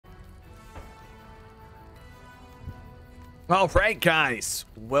All right, guys,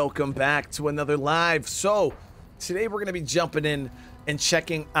 welcome back to another live. So today we're going to be jumping in and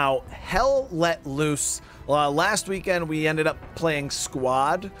checking out Hell Let Loose. Last weekend we ended up playing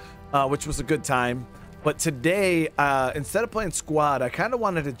Squad, which was a good time. But today, instead of playing Squad, I kind of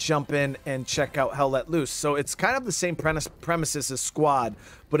wanted to jump in and check out Hell Let Loose. So it's kind of the same premises as Squad,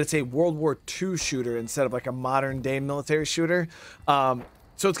 but it's a World War II shooter instead of like a modern day military shooter.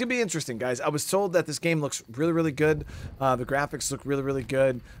 So it's gonna be interesting, guys. I was told that this game looks really, really good. The graphics look really, really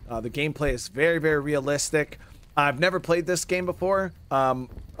good. The gameplay is very, very realistic. I've never played this game before. All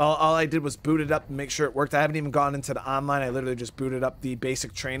I did was boot it up and make sure it worked. I haven't even gone into the online. I literally just booted up the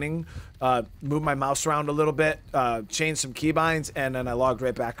basic training, moved my mouse around a little bit, changed some keybinds, and then I logged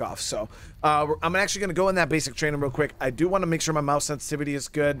right back off. So I'm actually gonna go in that basic training real quick. I do want to make sure my mouse sensitivity is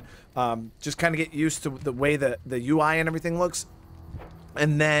good. Just kind of get used to the way that the UI and everything looks.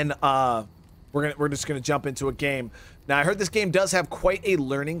 And then we're just gonna jump into a game. Now I heard this game does have quite a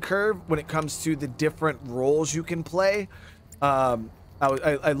learning curve when it comes to the different roles you can play.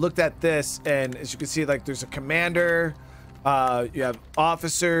 I looked at this, and as you can see, like there's a commander, you have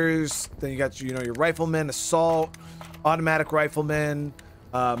officers, then you got your rifleman, assault, automatic rifleman,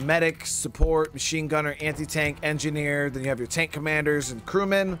 medic, support, machine gunner, anti-tank, engineer. Then you have your tank commanders and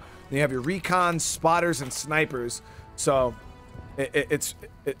crewmen. Then you have your recon, spotters, and snipers. So it's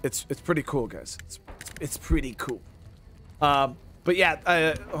pretty cool, guys. It's pretty cool. But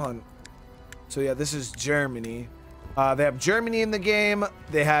yeah, hold on. So yeah, this is Germany. They have Germany in the game.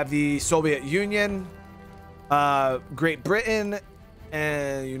 They have the Soviet Union, Great Britain,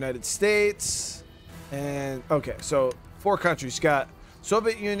 and United States. And okay, so 4 countries. You got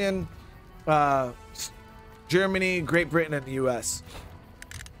Soviet Union, Germany, Great Britain, and the US.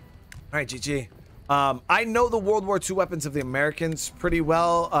 All right, GG. I know the World War II weapons of the Americans pretty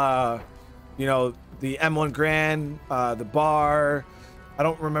well. You know, the M1 Garand, the bar. I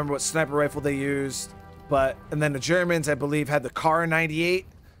don't remember what sniper rifle they used, and then the Germans, I believe, had the CORSAIR 98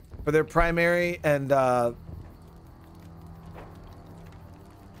 for their primary, and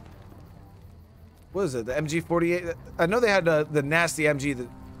what is it? The MG 48. I know they had the nasty MG.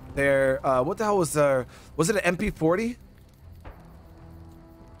 What the hell was it an MP 40?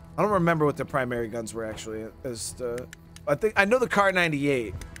 I don't remember what the primary guns were actually. I know the CORSAIR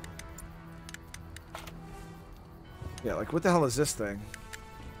 98. Yeah, like what the hell is this thing?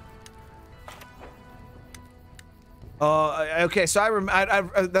 Okay, so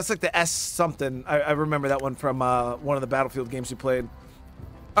that's like the S something. I remember that one from one of the Battlefield games we played.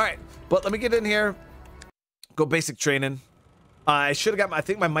 All right, but let me get in here. Go basic training. I should have got I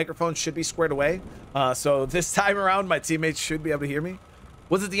think my microphone should be squared away. So this time around, my teammates should be able to hear me.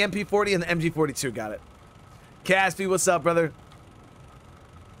 Was it the MP40 and the MG42? Got it. Caspi, what's up, brother?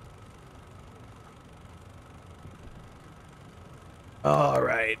 All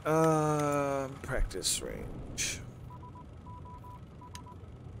right. Practice range.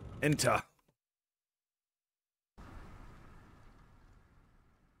 Enter.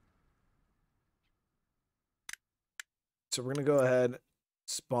 So we're gonna go ahead,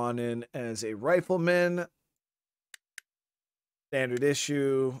 spawn in as a rifleman. Standard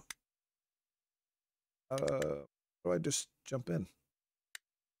issue. Do I just jump in?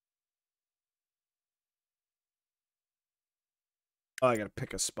 Oh, I gotta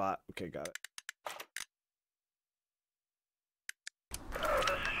pick a spot. Okay, got it. This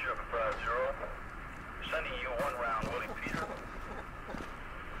is Sugar 5-0. Sending you 1 round, Willie Peter.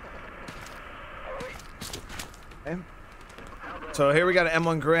 Okay. So here we got an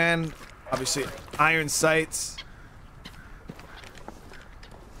M1 Garand, obviously iron sights.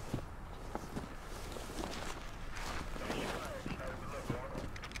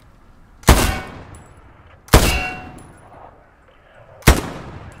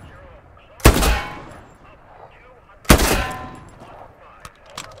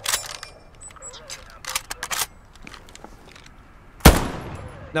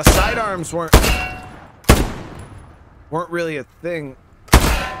 Now sidearms weren't really a thing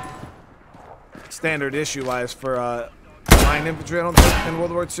standard issue wise for line infantry, I don't think, in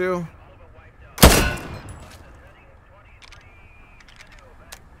World War II.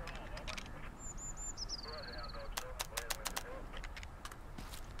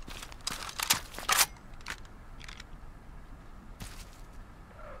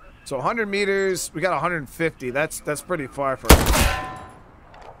 So 100 meters, we got 150. That's pretty far for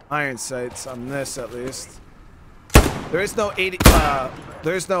iron sights on this, at least. There is no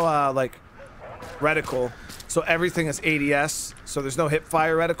like reticle, so everything is ADS. So there's no hip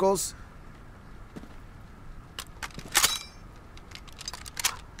fire reticles.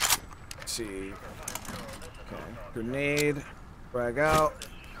 Let's see. Okay. Grenade. Frag out.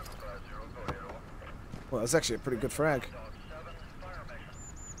 Well, that's actually a pretty good frag.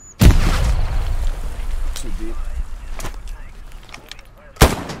 Too deep.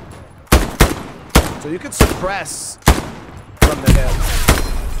 So you can suppress from the hip.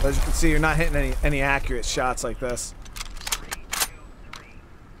 As you can see, you're not hitting any accurate shots like this.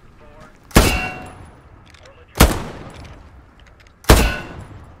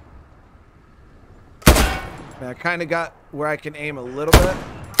 And I kind of got where I can aim a little bit.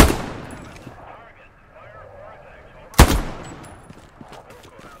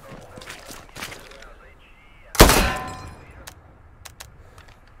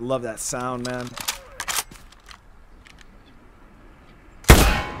 Love that sound, man.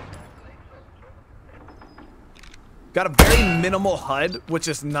 Got a very minimal HUD, which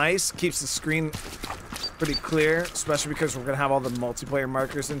is nice. Keeps the screen pretty clear, especially because we're gonna have all the multiplayer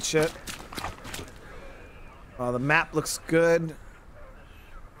markers and shit. The map looks good.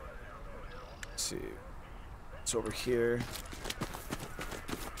 Let's see. It's over here.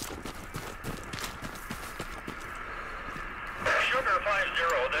 Sugar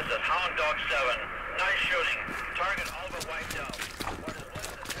 5-0, this is Hound Dog 7. Nice shooting. Target all but wiped out. What is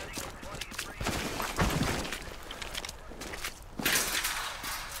left is heading 23.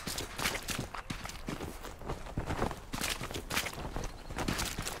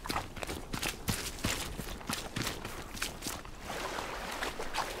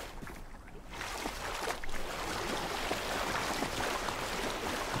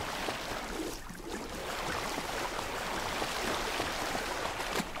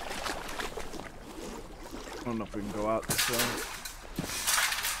 I don't know if we can go out this way.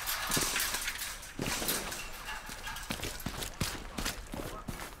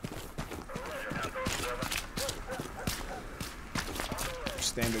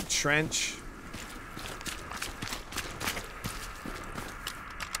 Standard trench.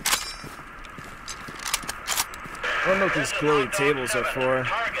 I don't know what these glowy tables are for.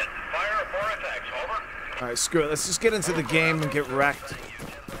 Alright, screw it. Let's just get into the game and get wrecked.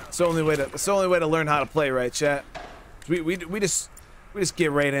 It's the only way to learn how to play, right, chat? We just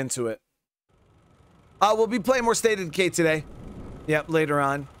get right into it. We'll be playing more State of Decay today. Yep, later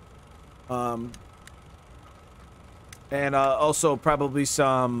on. And also probably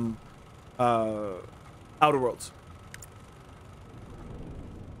some Outer Worlds.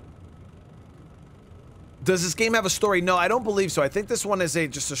 Does this game have a story? No, I don't believe so. I think this one is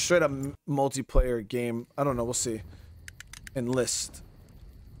just a straight up multiplayer game. I don't know. We'll see. Enlist.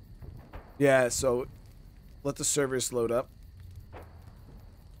 Yeah, so let the servers load up.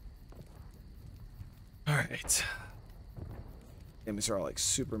 Alright. Damn, these are all like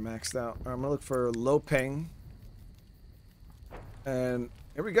super maxed out. Alright, I'm gonna look for low ping. And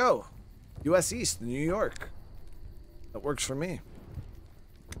here we go. US East, New York. That works for me.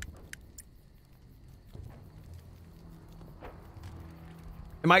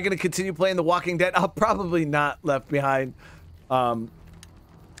 Am I gonna continue playing The Walking Dead? I'll probably not Left Behind.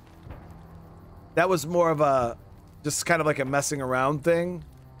 That was more of a, just kind of like a messing around thing.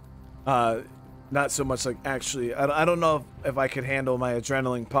 Not so much like actually, I don't know if I could handle my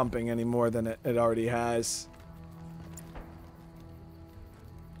adrenaline pumping any more than it already has.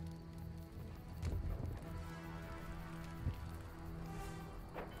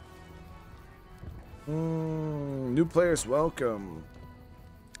 New players welcome.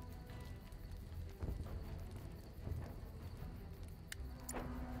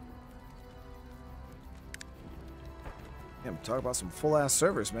 Yeah, I'm talking about some full-ass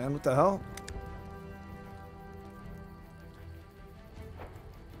servers, man. What the hell?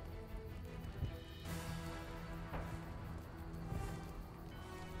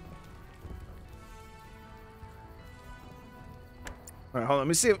 All right, hold on. Let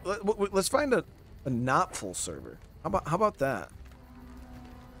me see. Let's find a not full server. How about that?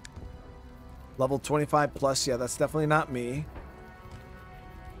 Level 25 plus. Yeah, that's definitely not me.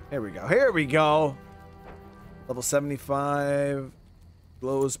 Here we go. Here we go. Level 75,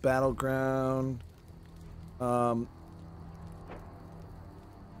 Glows Battleground.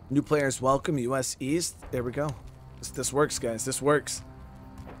 New players welcome, US East. There we go. This works, guys. This works.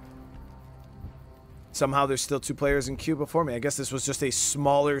 Somehow there's still 2 players in queue before me. I guess this was just a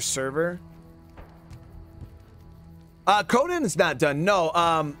smaller server. Conan is not done. No,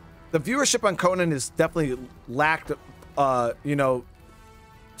 the viewership on Conan is definitely lacked, you know,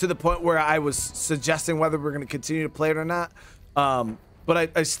 to the point where I was suggesting whether we're going to continue to play it or not.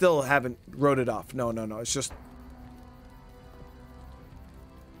 But I still haven't wrote it off. No. It's just...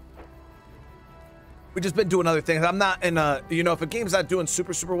 we've just been doing other things. I'm not in a, you know, if a game's not doing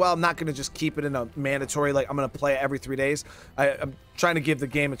super well, I'm not going to just keep it in a mandatory, like I'm going to play it every 3 days. I'm trying to give the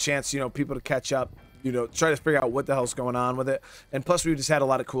game a chance, you know, people to catch up, you know, try to figure out what the hell's going on with it. And plus, we just had a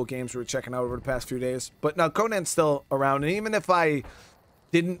lot of cool games we were checking out over the past few days. But now Conan's still around, and even if I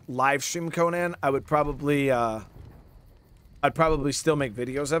didn't live stream Conan, I would probably, I'd probably still make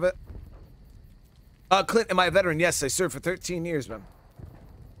videos of it. Clint, am I a veteran? Yes, I served for 13 years, man.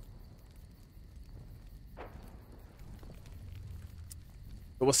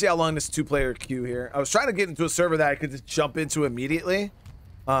 But we'll see how long this 2-player queue here. I was trying to get into a server that I could just jump into immediately.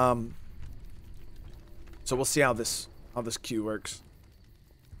 So we'll see how this queue works.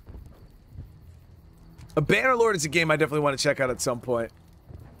 A Bannerlord is a game I definitely want to check out at some point.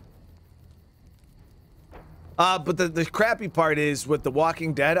 But the crappy part is with The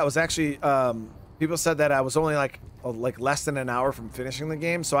Walking Dead, I was actually people said that I was only like less than an hour from finishing the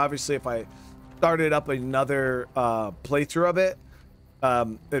game. So obviously if I started up another playthrough of it,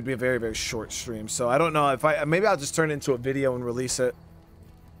 it'd be a very, very short stream. So I don't know if maybe I'll just turn it into a video and release it.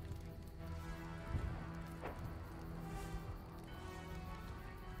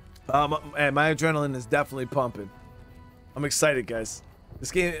 And my adrenaline is definitely pumping. I'm excited, guys.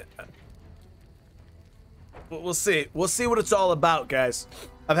 This game, we'll see. We'll see what it's all about, guys.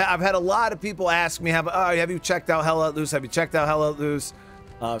 I've had a lot of people ask me, have you checked out Hell Let Loose? Have you checked out Hell Let Loose?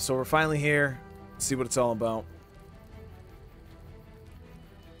 So we're finally here. Let's see what it's all about.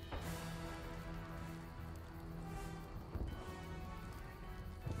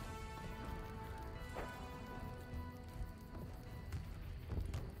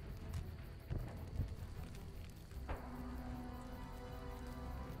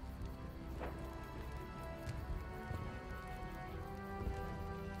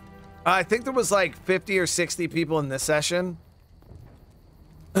 I think there was like 50 or 60 people in this session.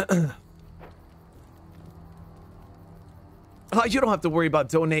 Oh, you don't have to worry about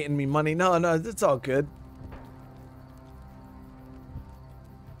donating me money. No, it's all good.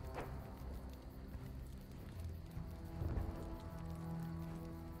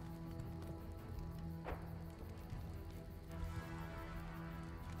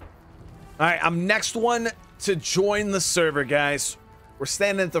 All right, I'm next one to join the server, guys. We're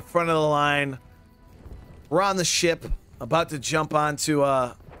standing at the front of the line. We're on the ship, about to jump onto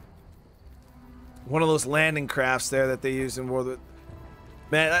one of those landing crafts there that they use in World War.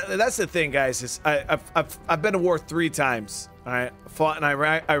 Man, that's the thing, guys. Is I've been to war 3 times. All right, I fought in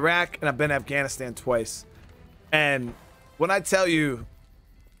Iraq, and I've been to Afghanistan twice. And when I tell you,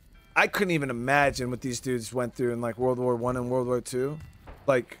 I couldn't even imagine what these dudes went through in like World War I and World War II.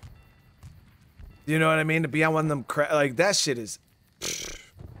 Like, you know what I mean? To be on one of them, like that shit is.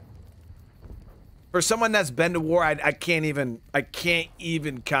 For someone that's been to war, I can't even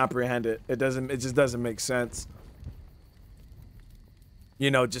comprehend it. It just doesn't make sense. You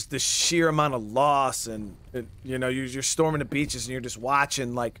know, just the sheer amount of loss, and you know, you're storming the beaches and you're just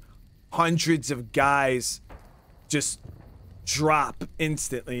watching like hundreds of guys just drop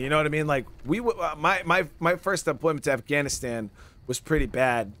instantly. You know what I mean? Like my first deployment to Afghanistan was pretty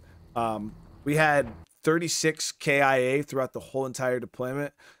bad. We had 36 KIA throughout the whole entire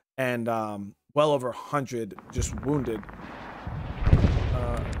deployment, and well over 100 just wounded.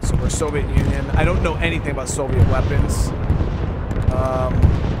 So we're Soviet Union. I don't know anything about Soviet weapons.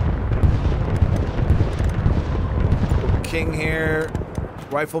 King here,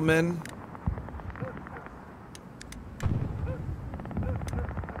 rifleman.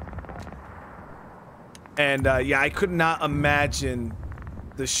 And yeah, I could not imagine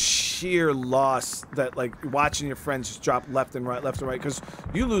the sheer loss that, like, watching your friends just drop left and right, because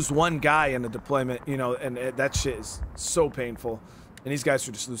you lose one guy in a deployment, you know, and that shit is so painful. And these guys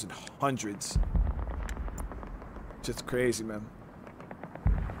are just losing hundreds. Just crazy, man.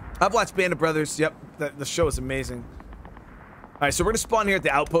 I've watched Band of Brothers. Yep, the show is amazing. All right, so we're gonna spawn here at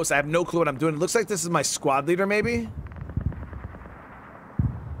the outpost. I have no clue what I'm doing. It looks like this is my squad leader, maybe.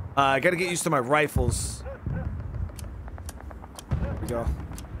 I gotta get used to my rifles. There we go.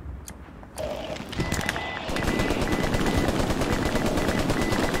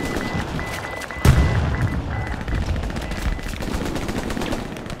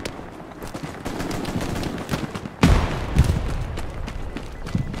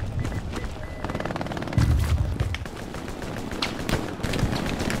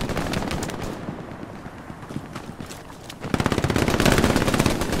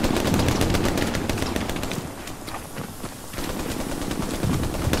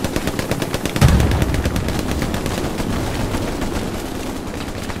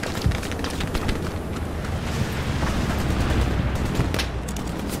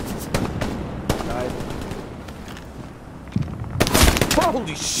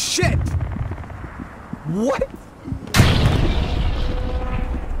 shit! What?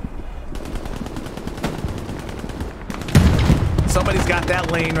 Somebody's got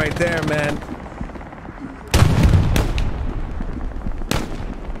that lane right there, man.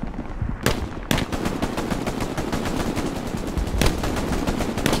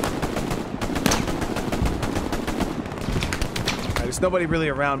 There's nobody really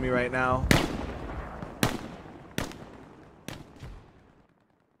around me right now.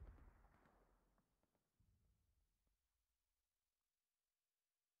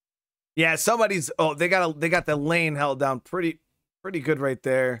 Yeah, somebody's. Oh, they got the lane held down pretty good right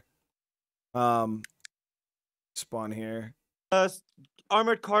there. Spawn here.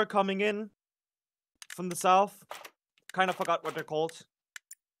 Armored car coming in from the south. Kind of forgot what they're called.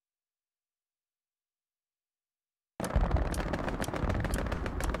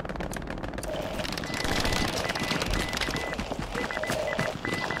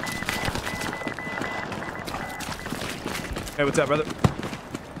 Hey, what's up, brother?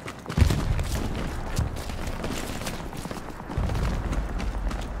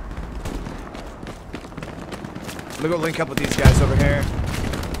 I'm gonna go link up with these guys over here.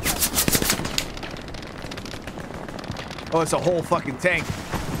 Oh, it's a whole fucking tank.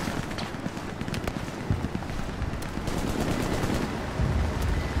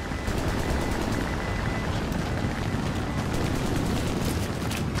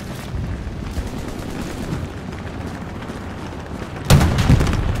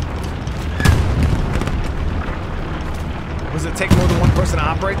 Does it take more than one person to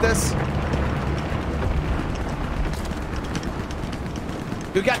operate this?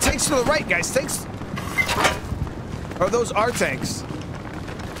 We got tanks to the right, guys. Tanks. Or those are tanks.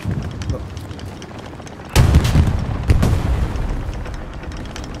 Look.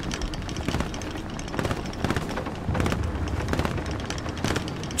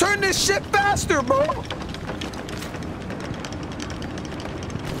 Turn this shit faster, bro.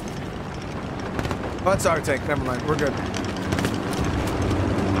 Oh, that's our tank. Never mind. We're good.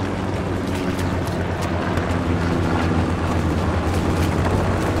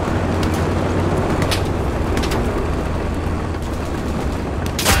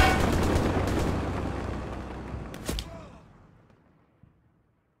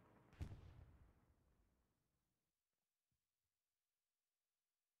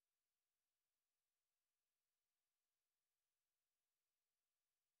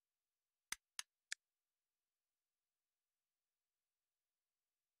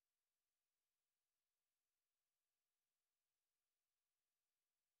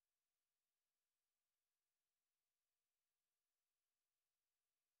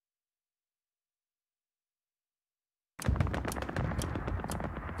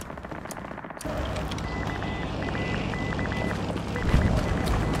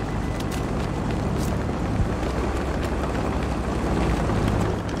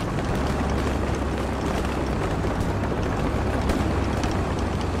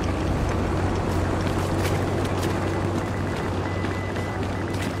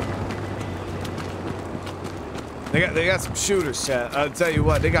 They got some shooters, chat. I'll tell you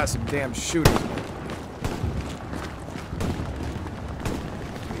what, they got some damn shooters, man.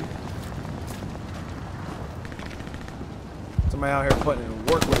 Somebody out here putting in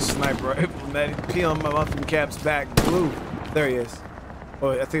work with a sniper rifle, man. Peeling my muffin cap's back blue. There he is.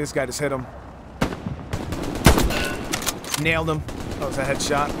 Oh, I think this guy just hit him. Nailed him. That was a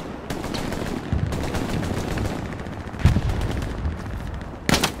headshot.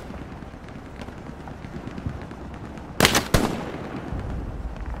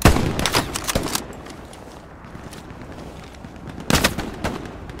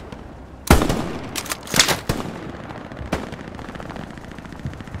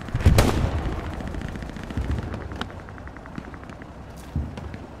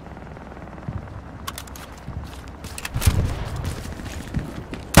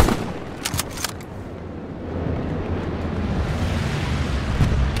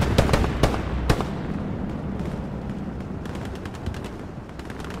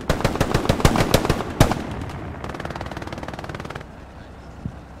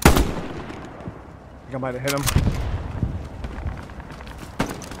 I might have hit him.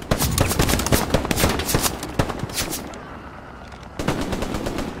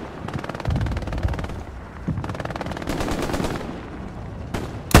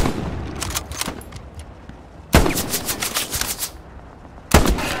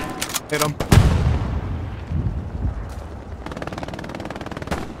 Hit him.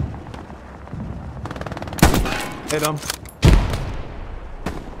 Hit him.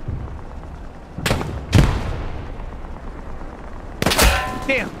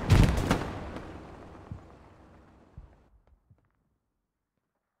 Damn.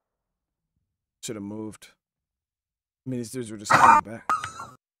 Should have moved. I mean, these dudes were just coming back.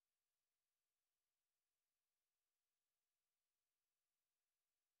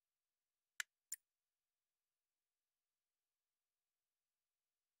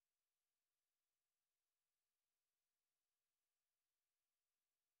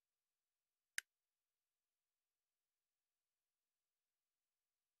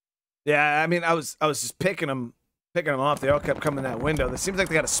 Yeah, I mean, I was just picking them off. They all kept coming that window. It seems like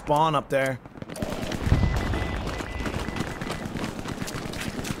they got a spawn up there.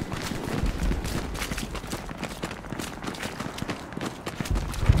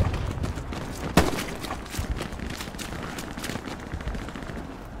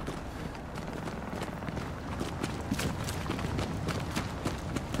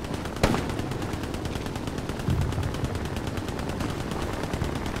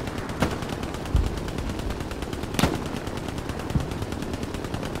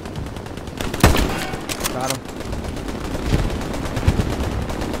 Got him.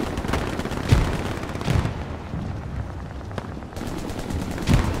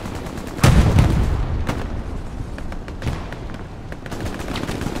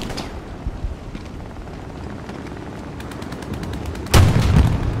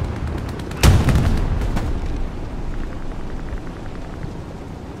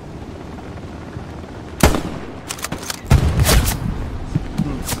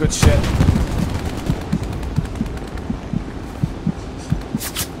 Good shit.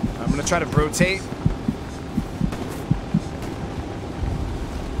 I'm gonna try to rotate.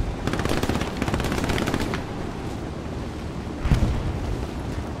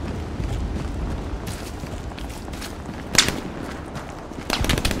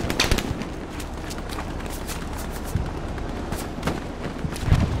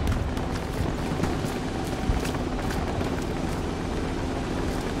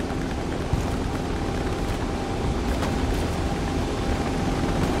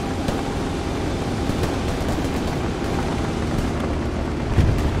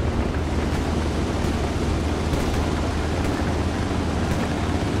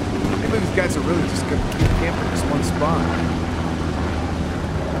 These guys are really just gonna camp in this one spot.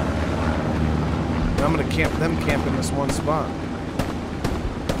 And I'm gonna camp in this one spot.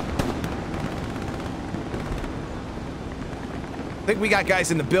 I think we got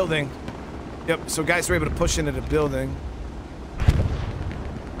guys in the building. Yep, so guys were able to push into the building.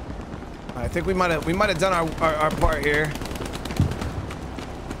 I think we might have done our part here.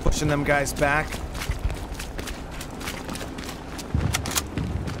 Pushing them guys back.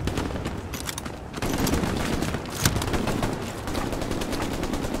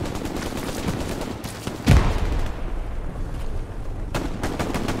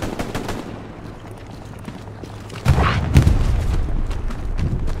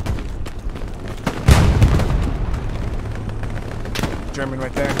 German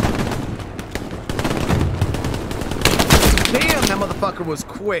right there. Damn, that motherfucker was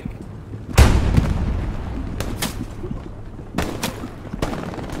quick.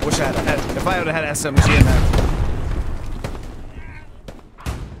 Wish I had if I would have had SMG in that.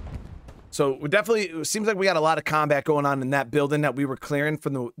 So we definitely, it seems like we got a lot of combat going on in that building that we were clearing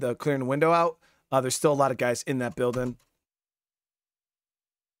from the clearing the window out. There's still a lot of guys in that building.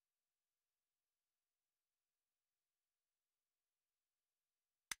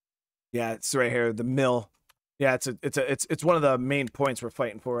 Yeah, it's right here, the mill. Yeah, it's one of the main points we're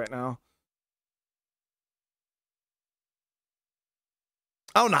fighting for right now.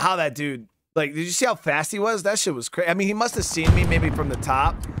 I don't know how that dude, like, did you see how fast he was? That shit was crazy. I mean, he must have seen me maybe from the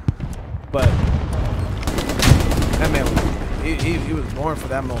top, but that man, he was born for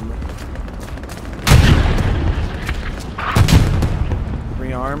that moment.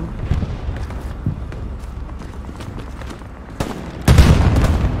 Rearm.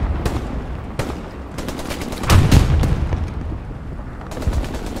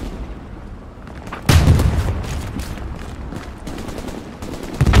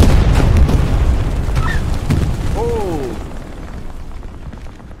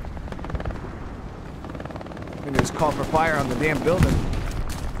 Call for fire on the damn building.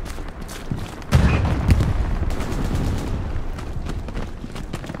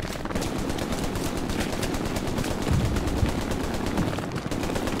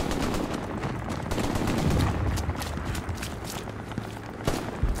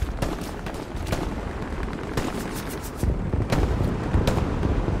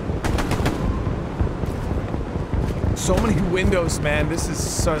 So many windows, man. This is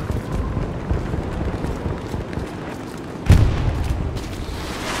so...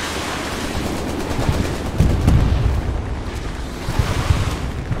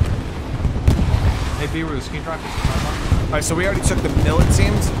 be where the ski truck is? All right, so we already took the mill, it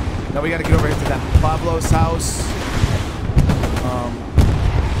seems. Now we got to get over here to that Pablo's house.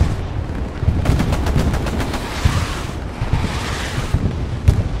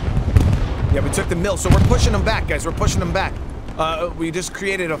 Yeah, we took the mill, so we're pushing them back, guys. We're pushing them back. We just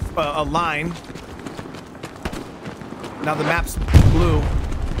created a line. Now the map's blue.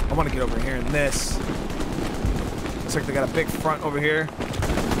 I want to get over here in this. Looks like they got a big front over here.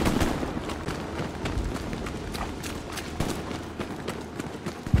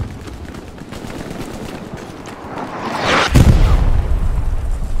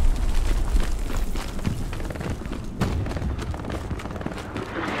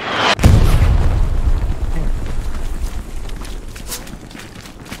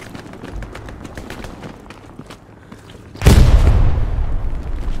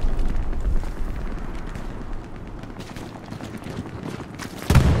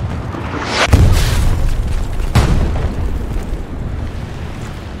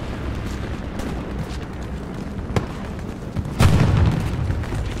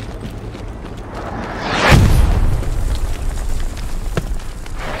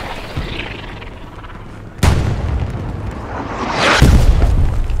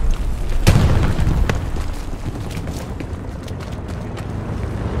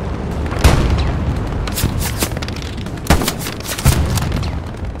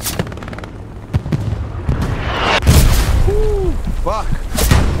 Fuck.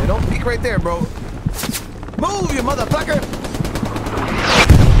 Hey, don't peek right there, bro. Move, you motherfucker!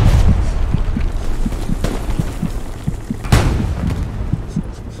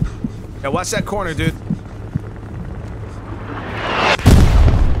 Yeah, watch that corner, dude.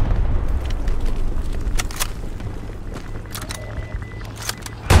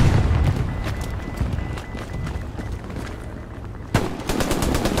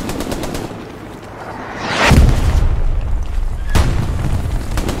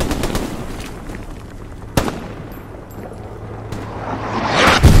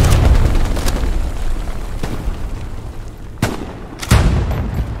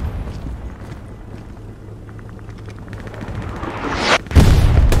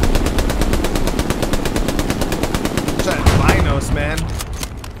 Man,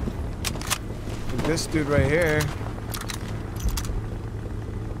 this dude right here.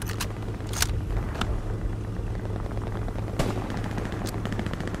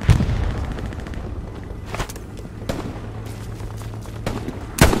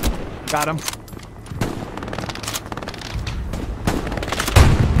 Got him.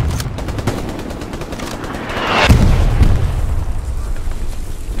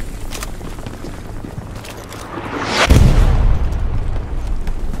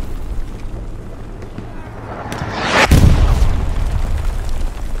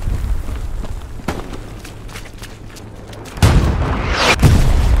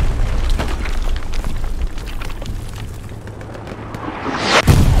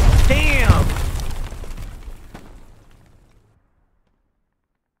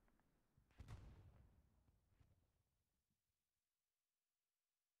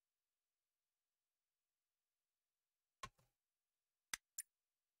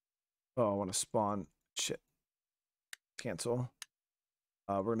 Oh, I want to spawn. Shit. Cancel.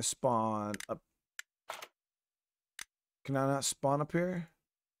 We're going to spawn up. Can I not spawn up here?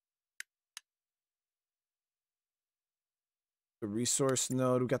 The resource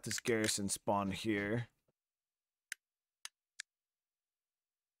node. We got this garrison spawn here.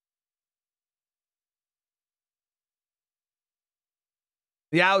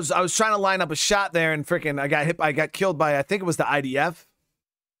 Yeah, I was trying to line up a shot there and freaking I got killed by, I think it was the IDF.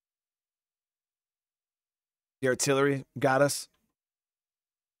 The artillery got us.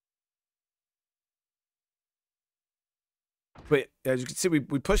 But as you can see, we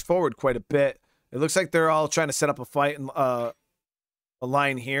pushed forward quite a bit. It looks like they're all trying to set up a fight and a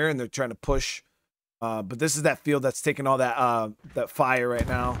line here, and they're trying to push. But this is that field that's taking all that that fire right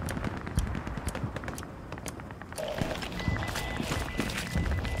now.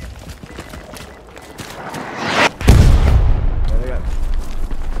 Yeah, they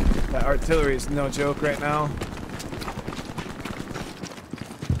got that artillery is no joke right now.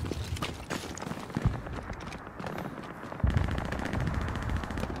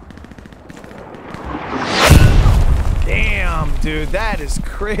 Dude, that is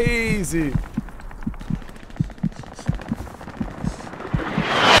crazy.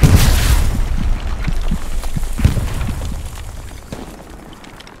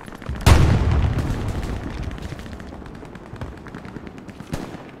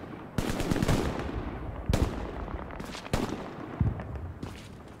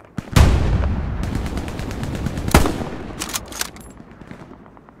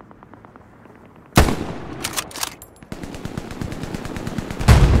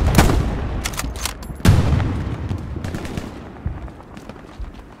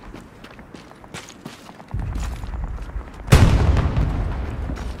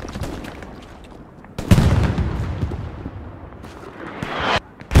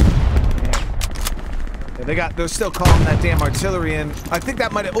 Yeah, they're still calling that damn artillery in. I think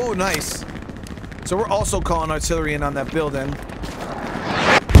that might have, oh, nice. So we're also calling artillery in on that building.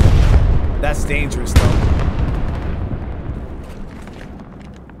 That's dangerous, though.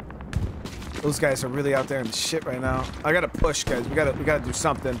 Those guys are really out there in the shit right now. I gotta push, guys. We gotta do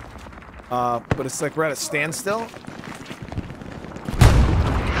something. But it's like we're at a standstill.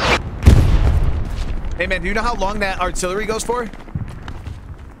 Hey, man, do you know how long that artillery goes for?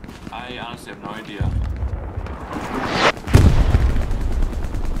 I honestly have no idea.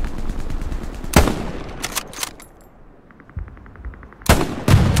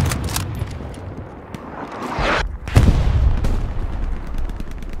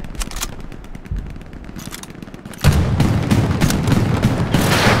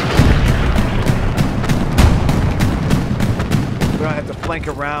 We're gonna have to flank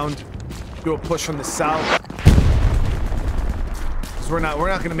around, do a push from the south. Because we're not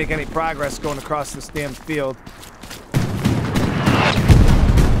gonna make any progress going across this damn field.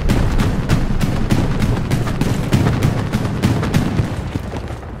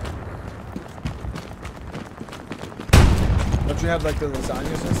 Don't you have like the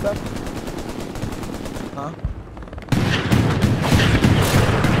lasagnas and stuff? Huh?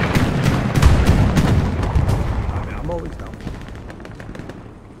 I mean, I'm always down.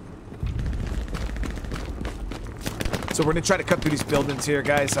 So we're gonna try to cut through these buildings here,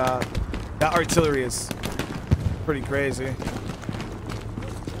 guys. That artillery is pretty crazy.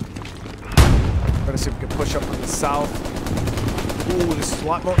 Try to see if we can push up from the south. Ooh, this is a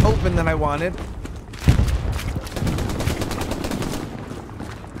lot more open than I wanted.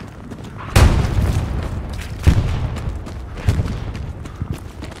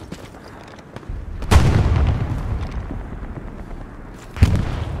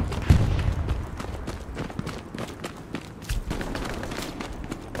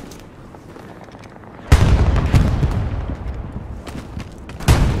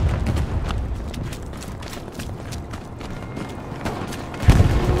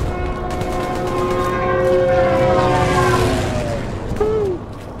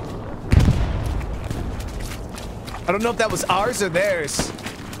 I don't know if that was ours or theirs.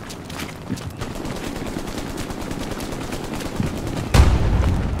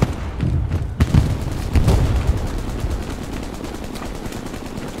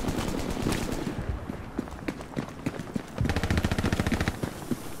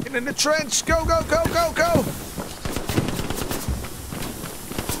 Get in the trench. Go, go, go, go, go.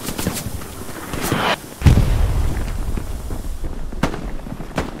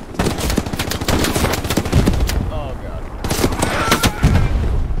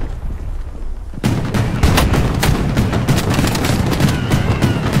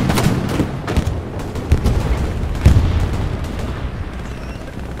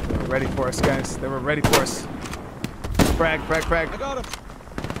 Ready for us, guys. They were ready for us. Frag, frag, frag. I got him.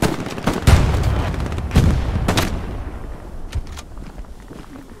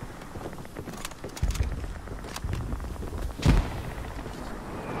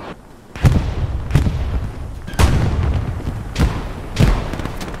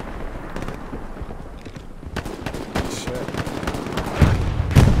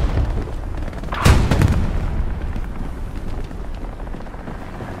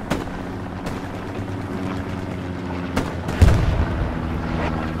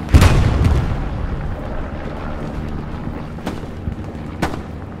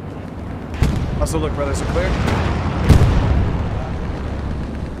 Also, look, brothers are clear.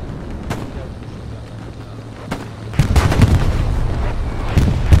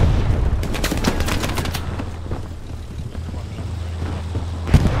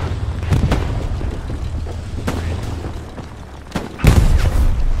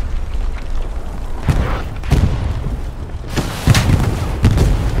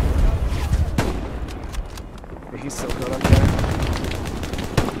 Yeah, he's so good up there.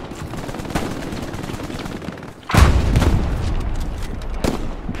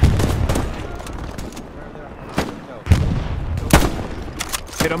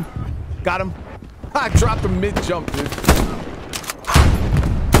 Hit him. Got him. I dropped him mid-jump, dude.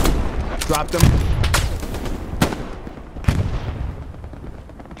 Dropped him.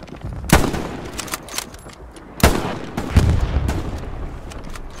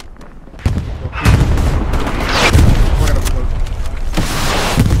 We're gonna float.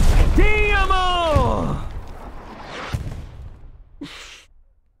 Damn!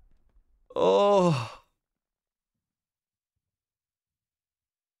 Oh.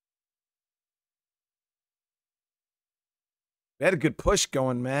 We had a good push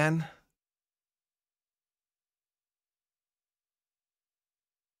going, man.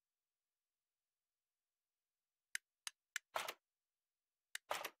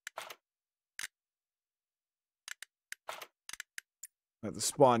 At the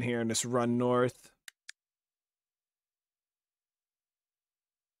spawn here and just run north.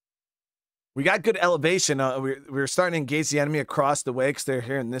 We got good elevation. We're starting to engage the enemy across the way because they're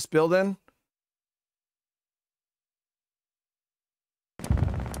here in this building.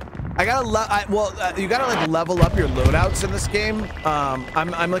 I gotta you gotta like level up your loadouts in this game.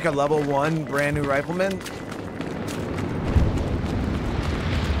 I'm like a level 1 brand new rifleman.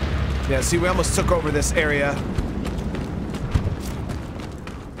 Yeah, see, we almost took over this area.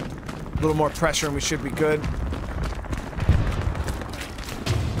 A little more pressure and we should be good.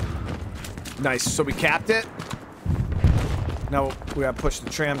 Nice, so we capped it. Now we gotta push the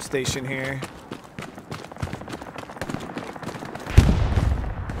tram station here.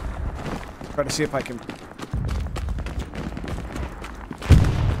 Try to see if I can.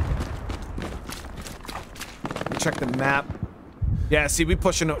 Check the map. Yeah, see, we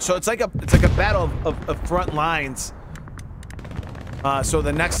pushing. So it's like a battle of front lines. So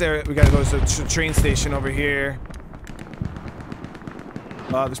the next area we gotta go to the train station over here.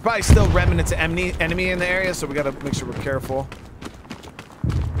 There's probably still remnants of enemy in the area, so we gotta make sure we're careful.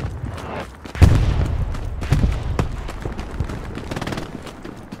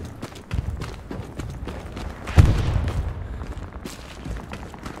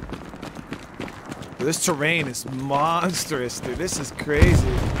 This terrain is monstrous, dude. This is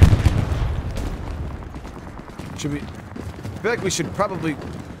crazy. Should we? I feel like we should probably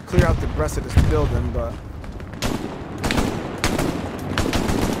clear out the rest of this building, but.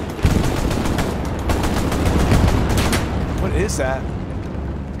 What is that?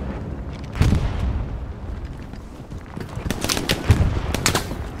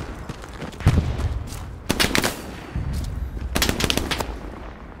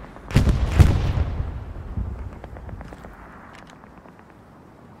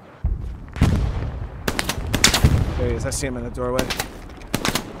 There he is. I see him in the doorway.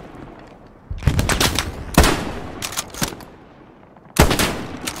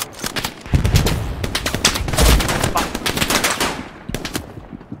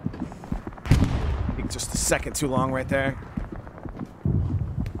 Just a second too long right there.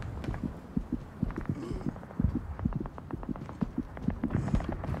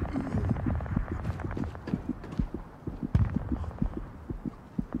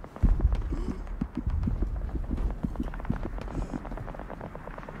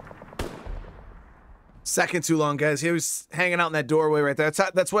 Second too long, guys. He was hanging out in that doorway right there.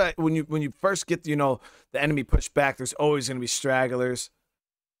 That's what when you first get, you know, the enemy pushed back, there's always going to be stragglers.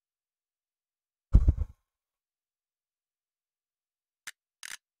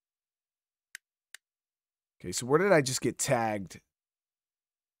 Okay, so where did I just get tagged? It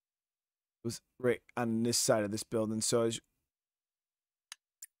was right on this side of this building. So I'm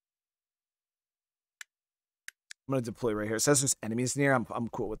gonna deploy right here. It says there's enemies near. I'm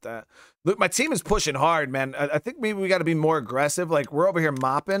cool with that. Look, my team is pushing hard, man. I think maybe we got to be more aggressive. Like we're over here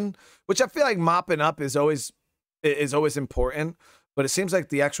mopping, which I feel like mopping up is always important. But it seems like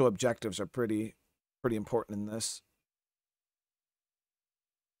the actual objectives are pretty important in this.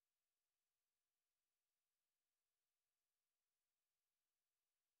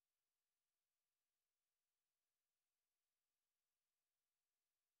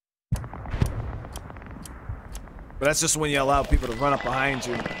 But that's just when you allow people to run up behind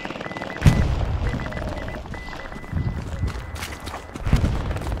you.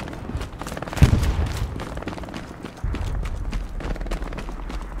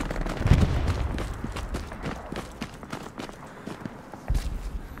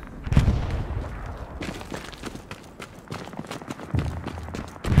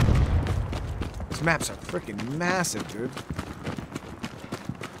 These maps are freaking massive, dude.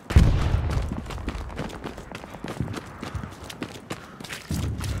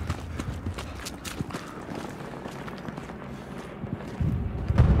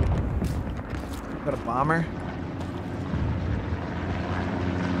 Got a bomber.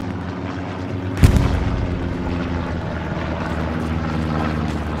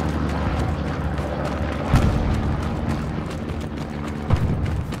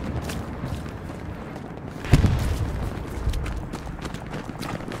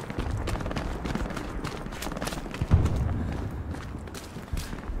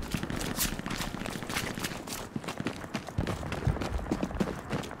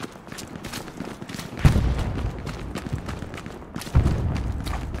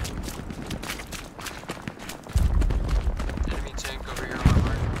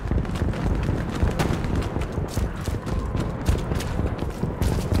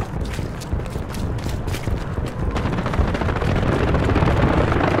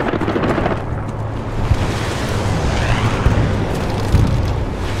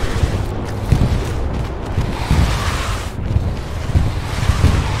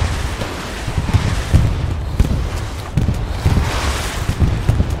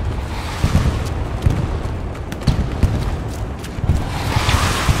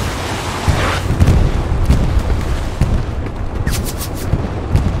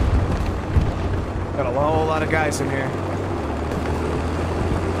 Got a whole lot of guys in here.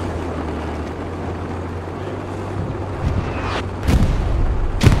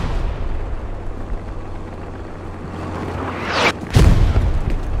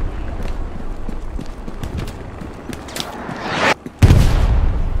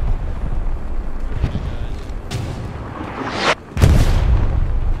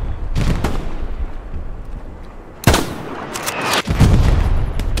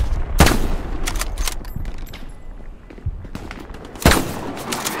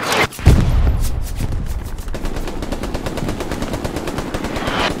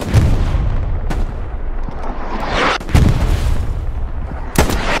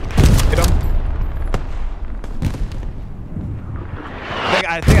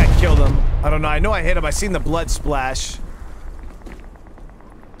 I think I killed him. I don't know. I know I hit him. I seen the blood splash.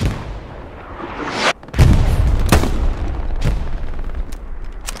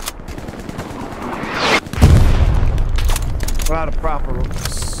 Without a proper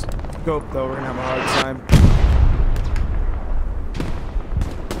scope, though, we're gonna have a hard time.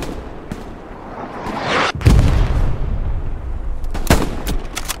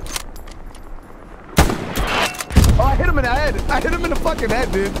 Oh, I hit him in the head. I hit him in the fucking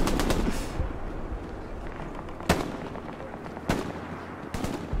head, dude.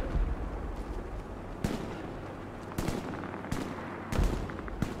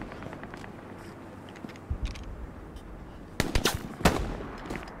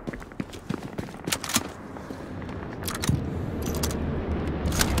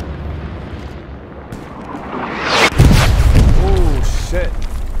 Oh, shit.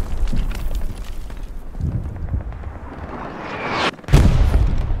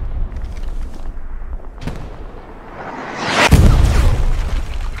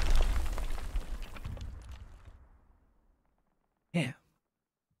 Yeah.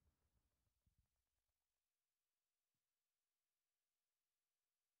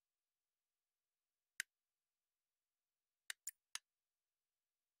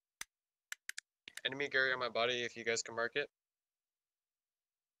 Enemy Gary on my body if you guys can mark it.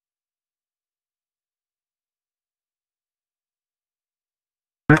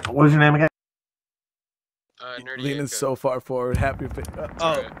 What was your name again? Nerdy Leaning Echo. so far forward. Happy.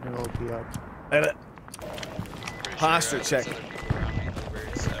 Oh. Alright. And it- Pretty posture there's check. other people around me,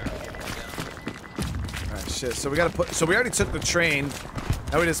 blueberries that are coming down. Alright, shit. So we gotta put. So we already took the train.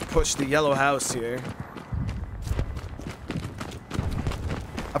 Now we just push the yellow house here.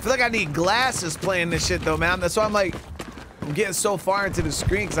 I feel like I need glasses playing this shit though, man. That's why I'm like, I'm getting so far into the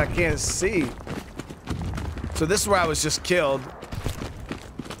screen because I can't see. So this is where I was just killed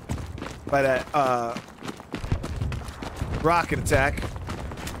by that rocket attack.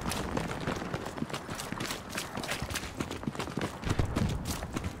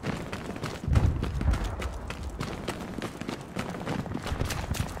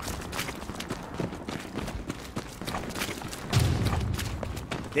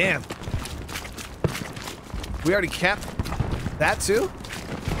 Damn. We already capped that too?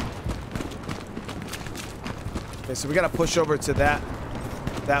 Okay, so we gotta push over to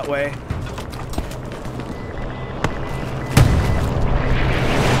that way.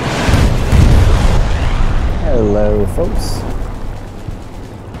 Hello, folks.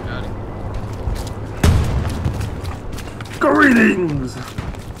 Got it. Greetings!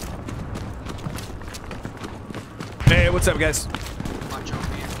 Hey, what's up, guys? Macho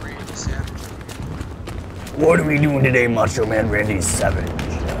Man Randy Savage. What are we doing today, Macho Man Randy Savage?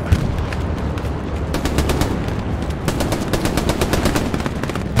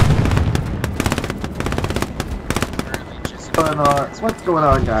 Apparently just What's going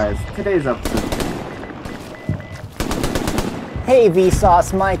on, guys? Today's episode. Hey,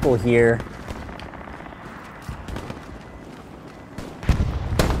 Vsauce Michael here.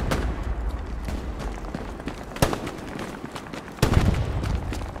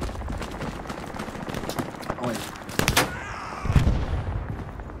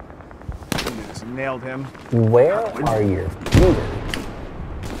 Just nailed him. Where are your fingers?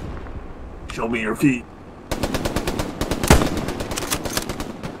 Show me your feet.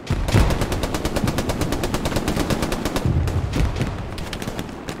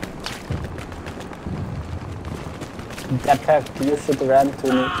 Detect, you should run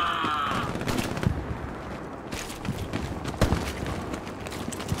to me.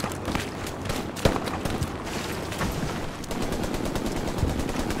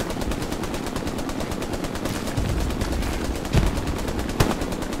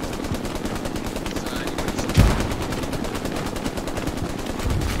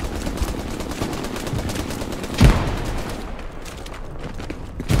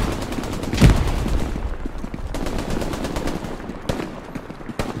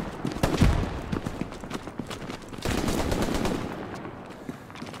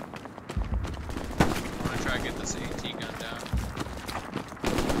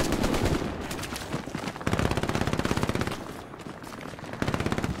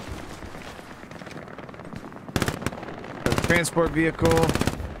 transport vehicle.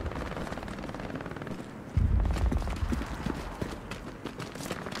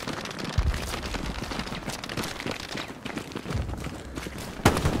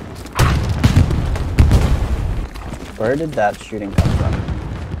 Where did that shooting come from?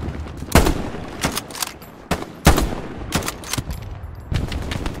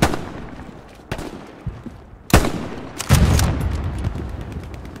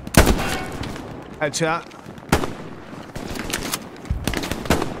 Headshot.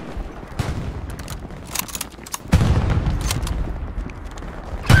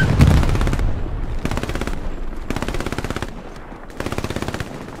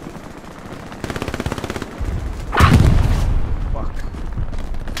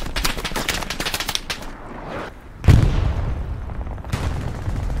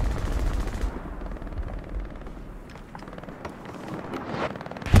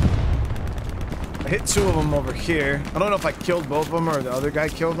 Hit two of them over here. I don't know if I killed both of them or the other guy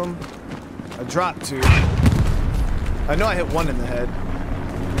killed them. I dropped two. I know I hit one in the head.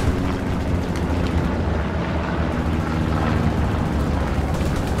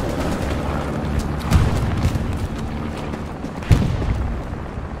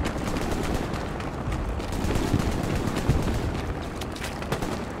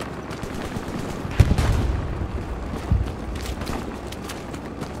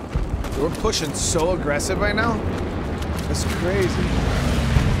 We're pushing so aggressive right now. That's crazy.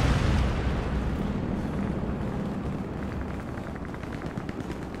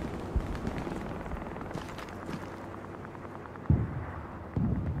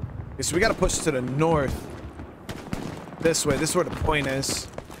 Okay, so we gotta push to the north. This way. This is where the point is.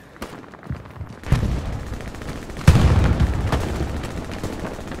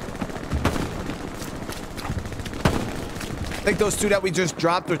 I think those two that we just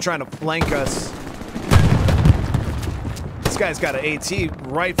dropped are trying to flank us. This guy's got an AT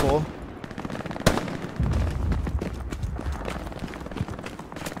rifle.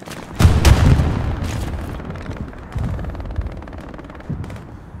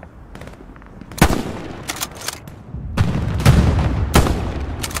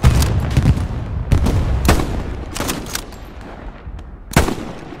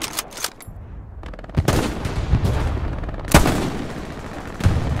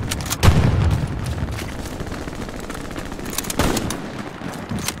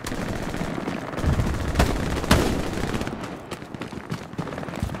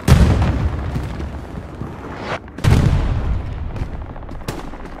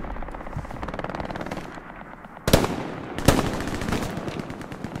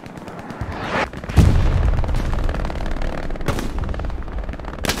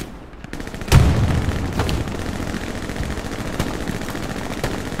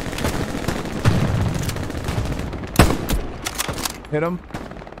 Hit him.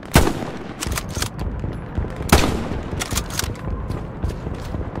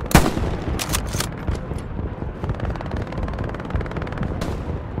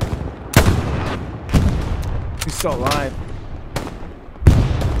 He's still alive.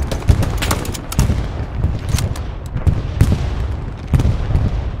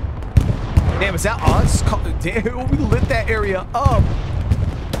 Damn, is that us? Damn, we lit that area up.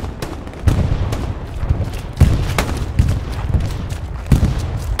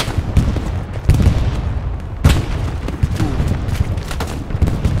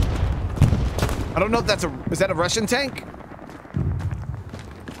 I don't know if that's is that a Russian tank?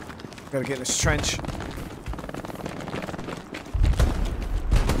 Gotta get in this trench.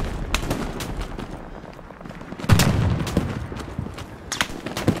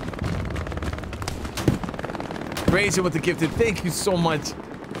 Raising with the gifted, thank you so much.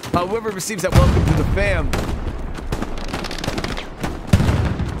 Whoever receives that, welcome to the fam.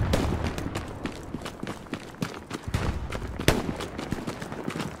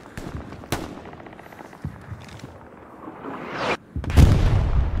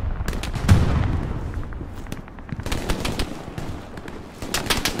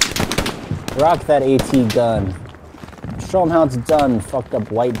 Rock that AT gun. Show them how it's done, fucked up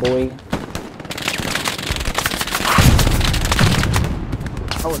white boy.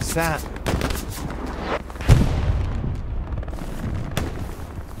 Oh, what's that?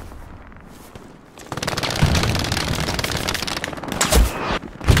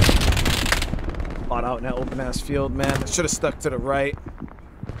 Fought out in that open ass field, man. I should have stuck to the right.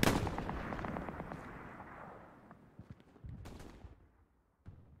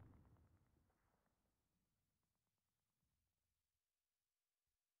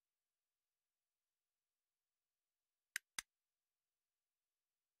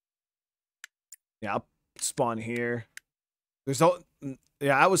 Yeah, I'll spawn here. There's all,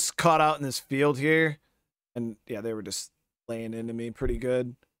 yeah, I was caught out in this field here, and yeah, they were just laying into me pretty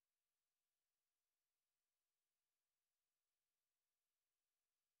good.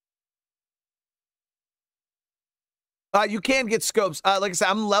 You can get scopes. Like I said,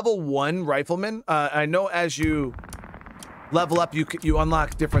 I'm level 1 rifleman. I know as you level up, you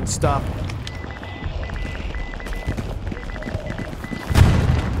unlock different stuff.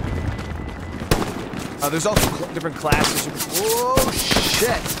 There's also different classes. Whoa,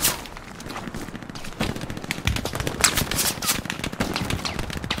 shit!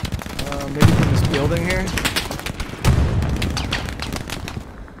 Maybe from this building here.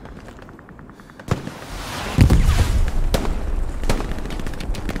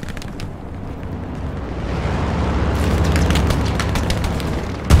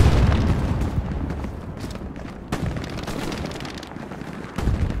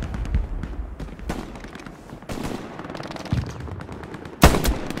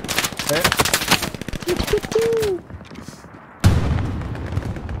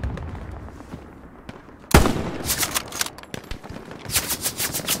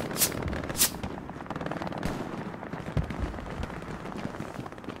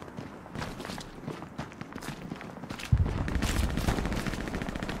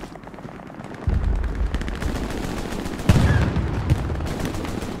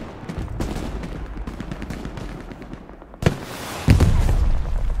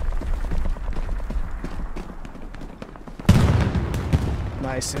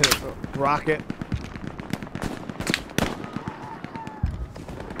 Nice hit, rocket.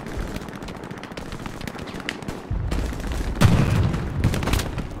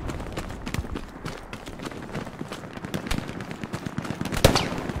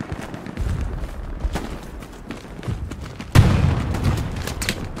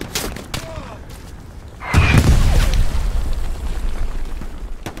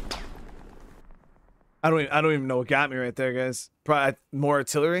 I don't even know what got me right there, guys. Probably more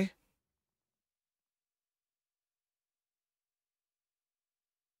artillery.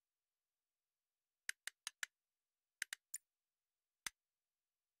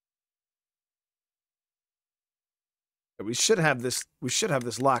 We should have this. We should have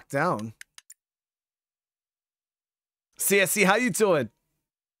this locked down. CSC, how you doing?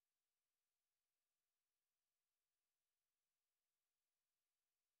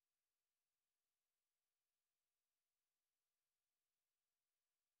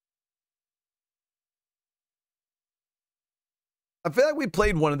 I feel like we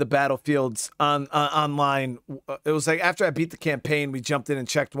played one of the battlefields on online. It was like after I beat the campaign, we jumped in and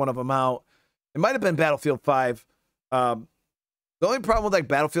checked one of them out. It might have been Battlefield 5. The only problem with like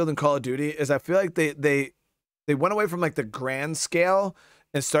Battlefield and Call of Duty is I feel like they went away from like the grand scale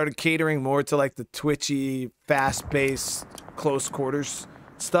and started catering more to like the twitchy, fast-paced, close quarters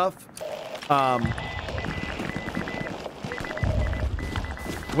stuff.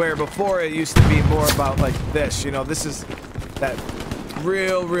 Where before it used to be more about like this, you know, this is that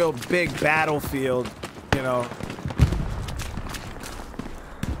real big battlefield, you know.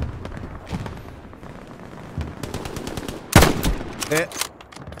 Hit.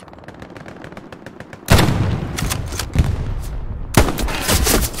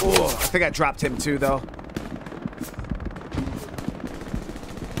 Oh, I think I dropped him too, though.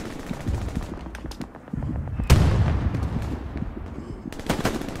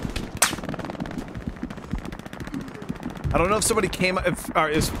 I don't know if somebody came or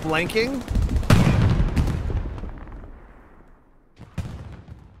is flanking.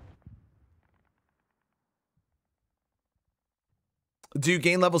 Do you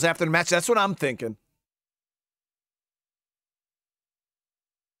gain levels after the match? That's what I'm thinking.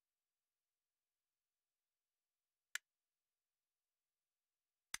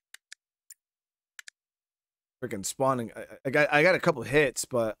 Freaking spawning. I got a couple hits,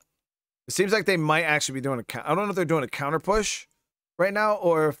 but it seems like they might actually be doing a. I don't know if they're doing a counter push right now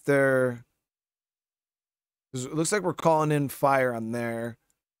or if they're. It looks like we're calling in fire on there.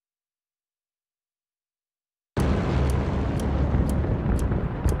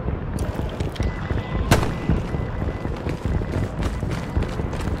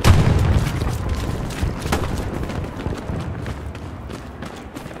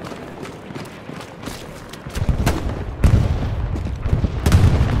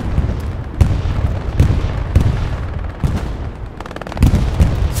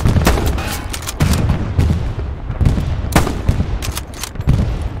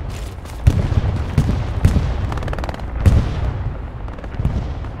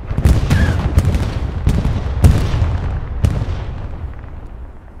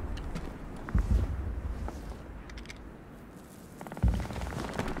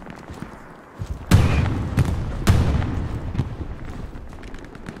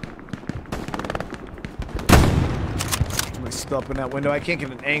 still up in that window. I can't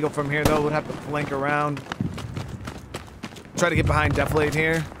get an angle from here, though. Would have to flank around. Try to get behind Deflate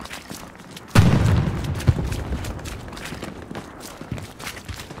here.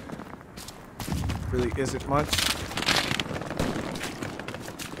 Really isn't much.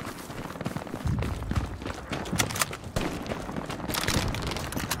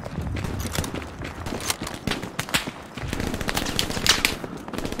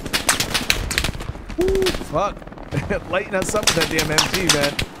 Ooh, fuck. Lighten us up with that damn MG,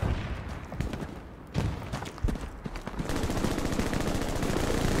 man.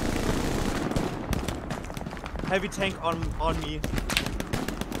 Heavy tank on me.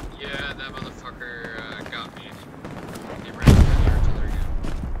 Yeah, that motherfucker got me. He ran into the artillery gun.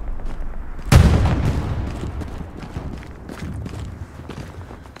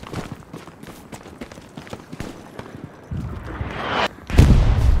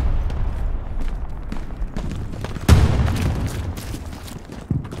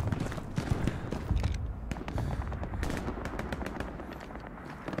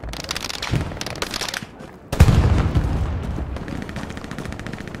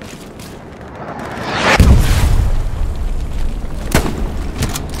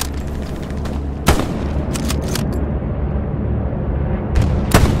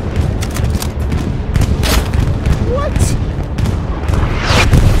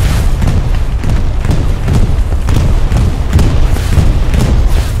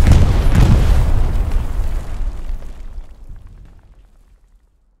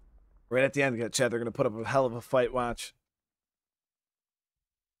 Right at the end, Chad, they're going to put up a hell of a fight, watch.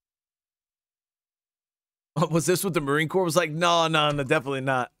 Was this what the Marine Corps was like? No, definitely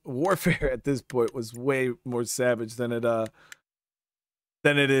not. Warfare at this point was way more savage than it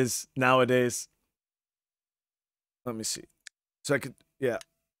is nowadays. Let me see. So I could, yeah.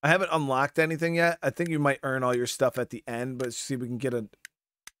 I haven't unlocked anything yet. I think you might earn all your stuff at the end, but see if we can get a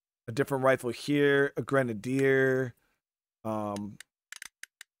different rifle here, a grenadier.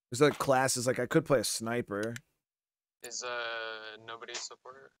 There's other classes, like I could play a sniper. Is nobody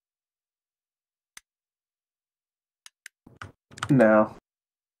support? No.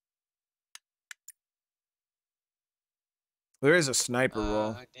 There is a sniper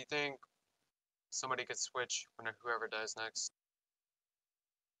role. Do you think somebody could switch when whoever dies next?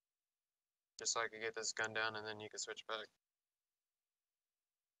 Just so I could get this gun down and then you could switch back.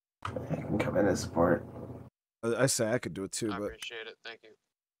 I can come in and support. I say I could do it too, I but appreciate it, thank you.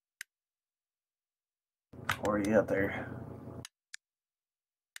 Or you out there?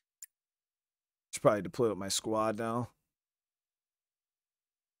 should probably deploy with my squad now.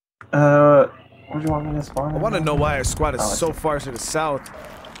 Where do you want me to spawn? I want to know why our squad is so far to the south.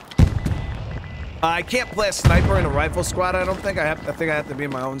 I can't play a sniper in a rifle squad. I don't think I think I have to be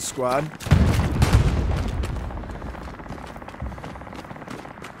in my own squad.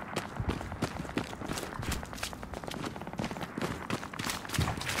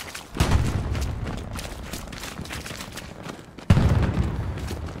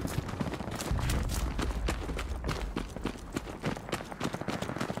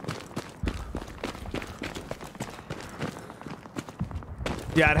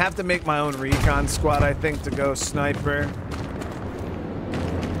 Yeah, I'd have to make my own recon squad, I think, to go sniper.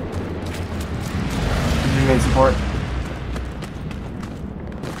 You need support?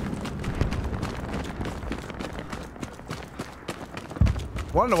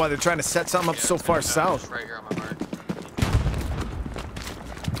 I want to know why they're trying to set something up so far south. Right here on my mark.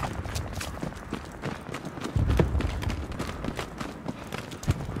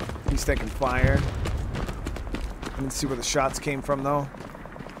 He's taking fire. I didn't see where the shots came from, though.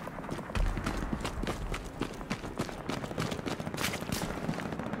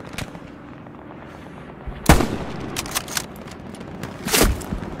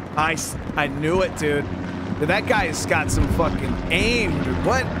 I knew it, dude. That guy has got some fucking aim, dude.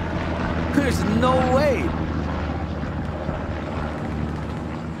 What? There's no way.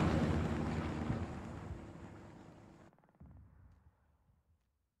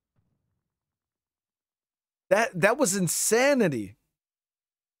 That was insanity.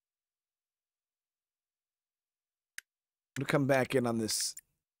 I'm gonna come back in on this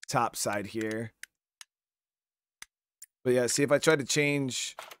top side here. But yeah, see if I try to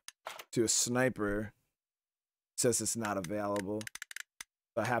change to a sniper, it says it's not available.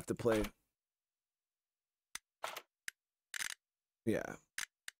 I have to play. Yeah.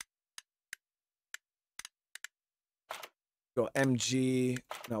 Go MG.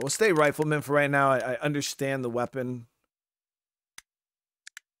 No, we'll stay rifleman for right now. I understand the weapon.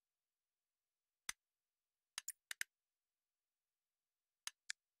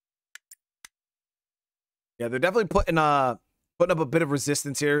 Yeah, they're definitely putting putting up a bit of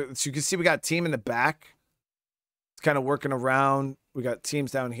resistance here. So you can see we got a team in the back. It's kind of working around. We got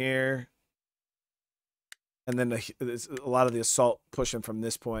teams down here. And then there's a lot of the assault pushing from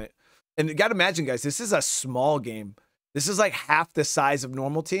this point. And you got to imagine, guys, this is a small game. This is like half the size of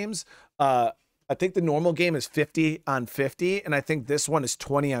normal teams. I think the normal game is 50 on 50, and I think this one is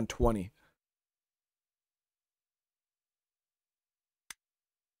 20 on 20.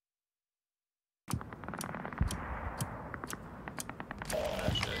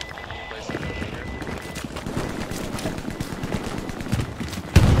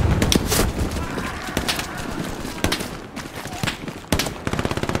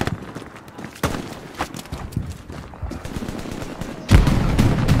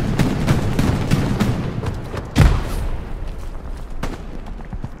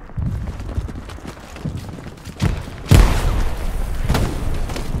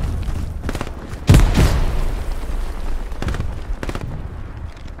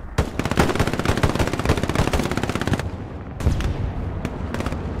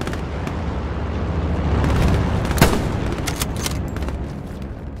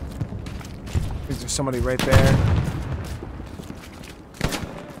 Somebody right there.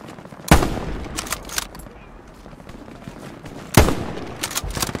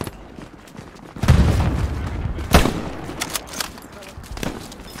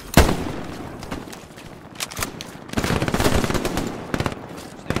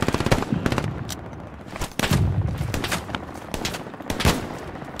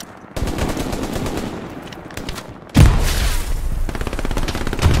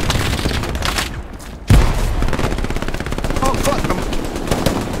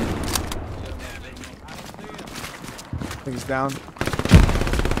 He's down.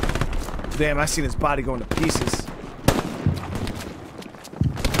 Damn, I seen his body going to pieces.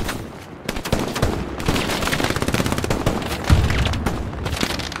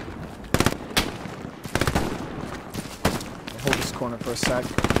 I'll hold this corner for a sec.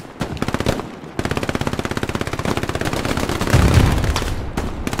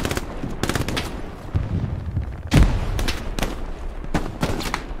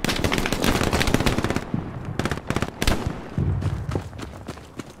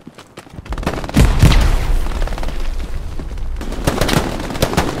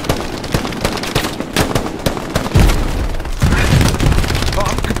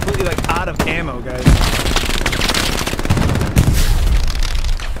 Ammo, guys.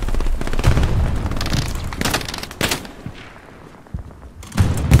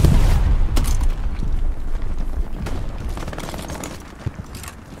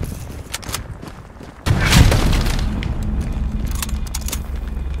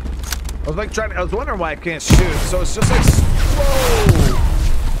 I was wondering why I can't shoot. So it's just like slow.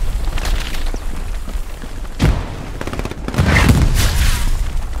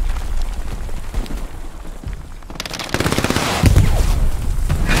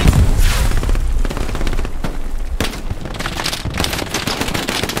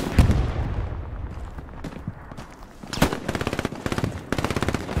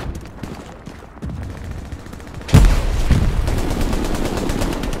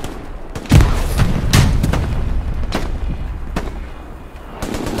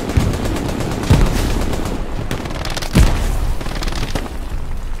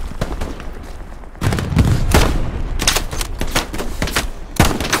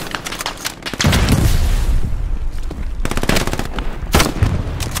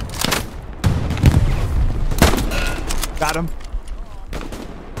 Got him.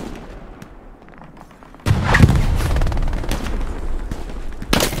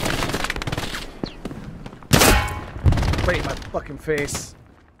 Right in my fucking face.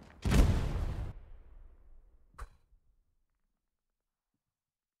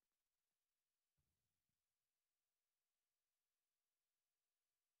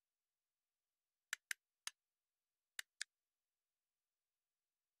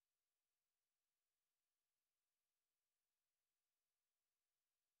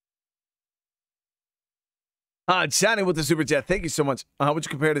 Johnny with the super chat. Thank you so much. How would you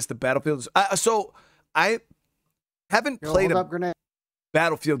compare this to Battlefield? So I haven't played a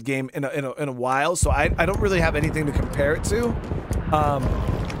Battlefield game in a while, so I don't really have anything to compare it to.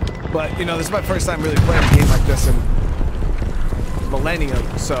 But you know, this is my first time really playing a game like this in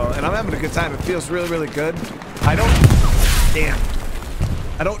millennia. So, and I'm having a good time. It feels really, really good. I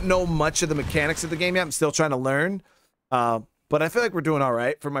don't know much of the mechanics of the game yet. I'm still trying to learn. But I feel like we're doing all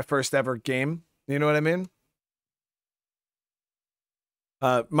right for my first ever game. You know what I mean?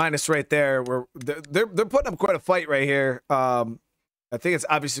 Minus right there, where they're putting up quite a fight right here. I think it's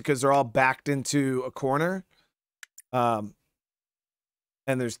obviously because they're all backed into a corner.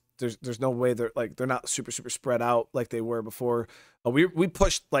 and there's no way they're not super spread out like they were before. We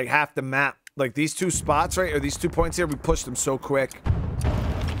pushed like half the map, like these two spots right, or these 2 points here. We pushed them so quick.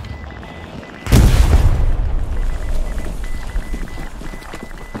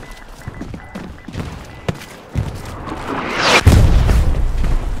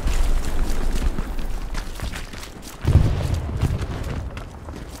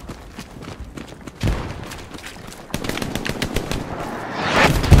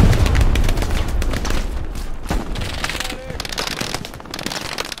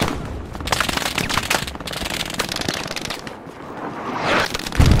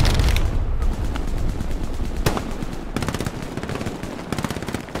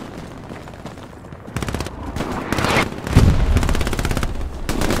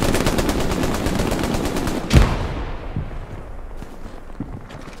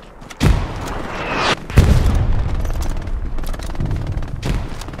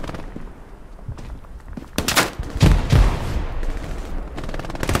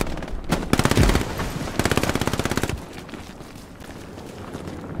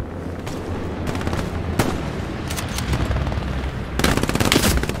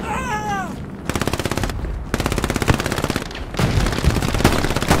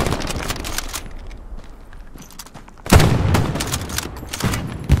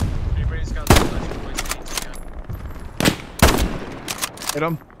 Hit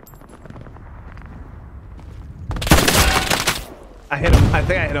him. I hit him. I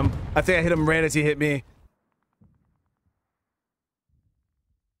think I hit him. I think I hit him right as he hit me.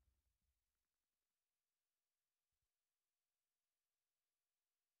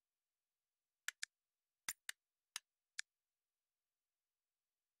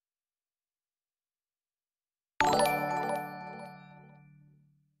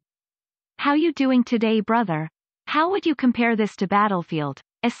 How you doing today, brother? How would you compare this to Battlefield,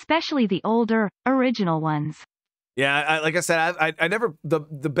 especially the older, original ones? Yeah, like I said, I never the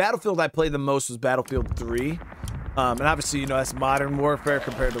Battlefield I played the most was Battlefield 3, and obviously that's modern warfare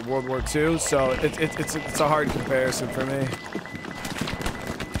compared to World War II, so it's a hard comparison for me.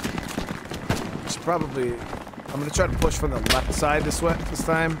 Should probably, I'm gonna try to push from the left side this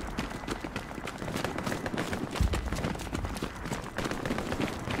time.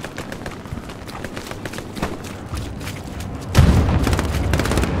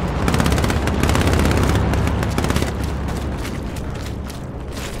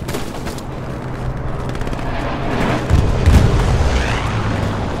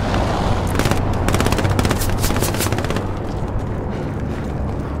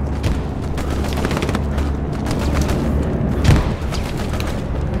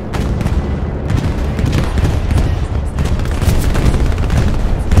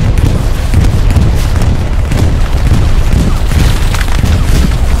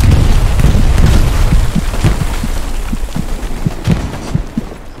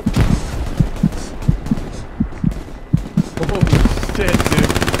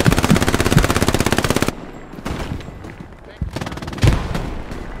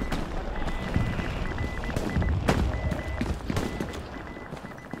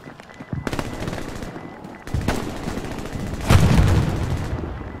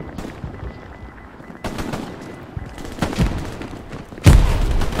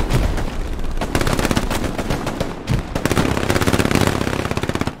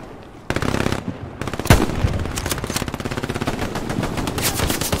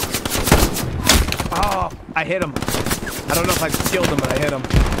 I hit him. I don't know if I killed him, but I hit him.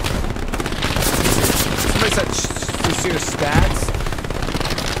 Somebody said, you see the stats?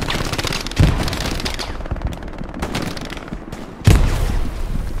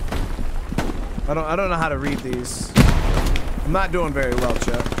 I don't know how to read these. I'm not doing very well,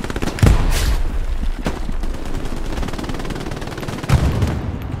 chat.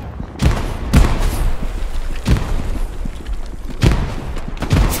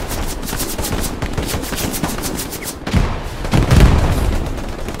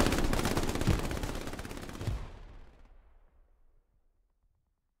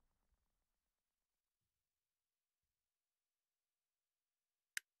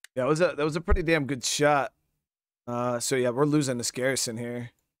 Yeah, that was a pretty damn good shot. So yeah, we're losing this garrison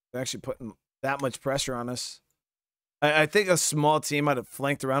here. They're actually putting that much pressure on us. I think a small team might have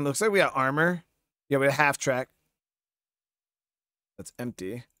flanked around. Looks like we got armor. Yeah, we have half track. That's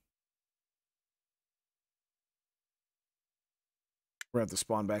empty. We're gonna have to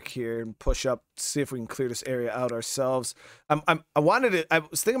spawn back here and push up, see if we can clear this area out ourselves. I wanted it. I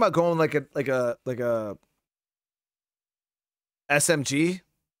was thinking about going like a SMG.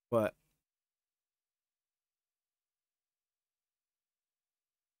 But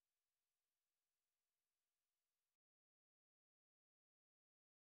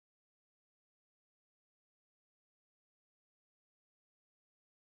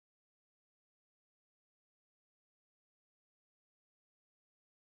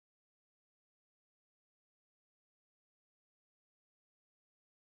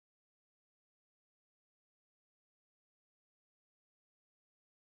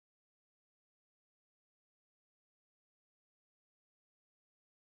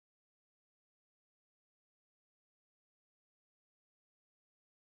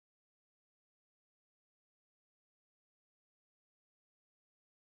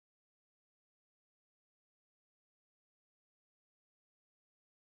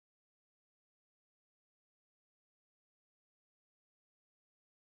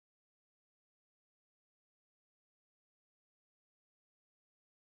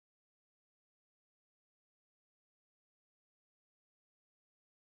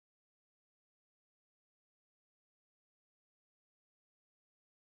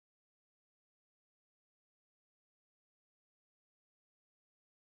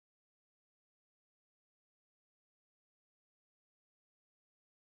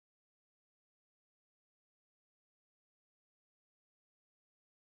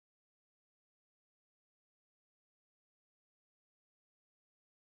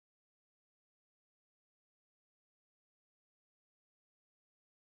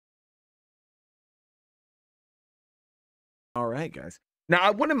All right, guys. Now,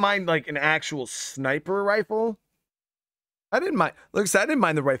 I wouldn't mind like an actual sniper rifle. I didn't mind. Like I said, I didn't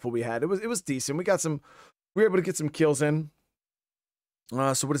mind the rifle we had. It was decent. We were able to get some kills in.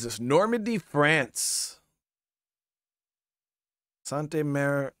 So what is this? Normandy, France.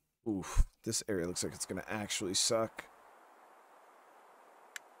 Sainte-Mère. Oof. This area looks like it's gonna actually suck.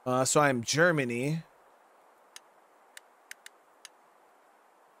 So I'm Germany.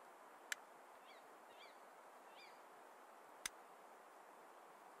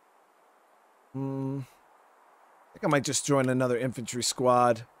 I think I might just join another infantry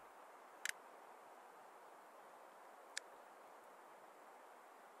squad.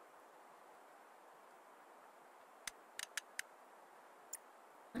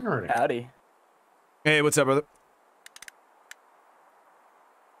 Howdy. Hey, what's up, brother?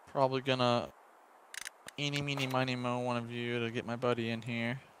 Probably gonna eeny, meeny, miny, mo one of you to get my buddy in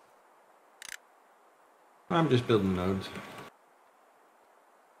here. I'm just building nodes.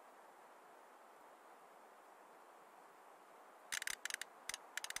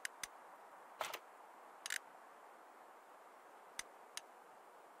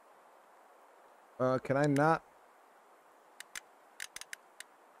 Can I not?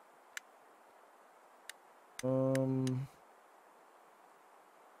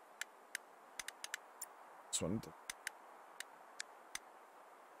 This one.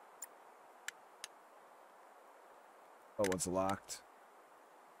 Oh, one's locked.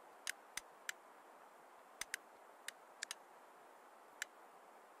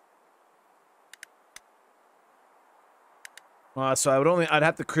 So I'd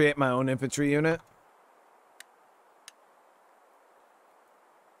have to create my own infantry unit.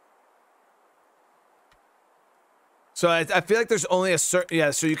 So I feel like there's only a certain, yeah,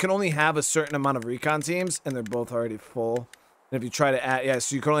 so you can only have a certain amount of recon teams, and they're both already full. And if you try to add, yeah,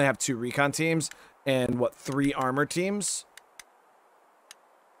 so you can only have 2 recon teams and, what, 3 armor teams?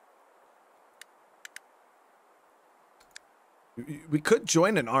 We could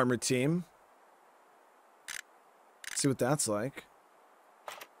join an armor team. See what that's like.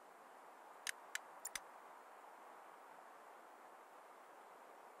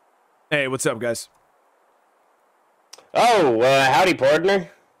 Hey, what's up, guys? Oh, howdy,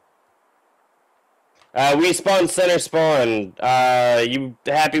 partner. We spawned center spawn. You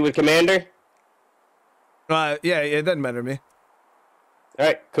happy with Commander? Yeah, it doesn't matter to me.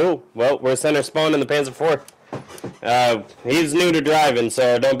 Alright, cool. Well, we're center spawn in the Panzer IV. He's new to driving,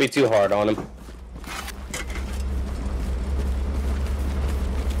 so don't be too hard on him.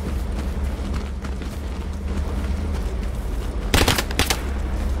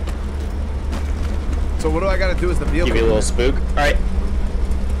 So what do I gotta do as the vehicle? Give you a little spook. Alright.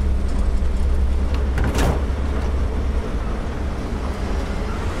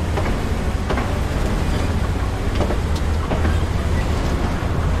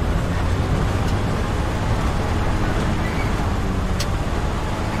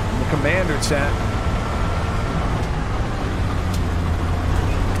 I'm the commander, chat.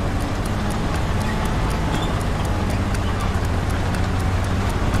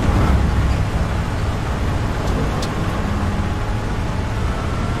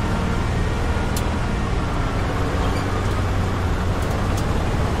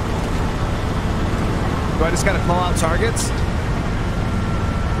 Do I just gotta call out targets?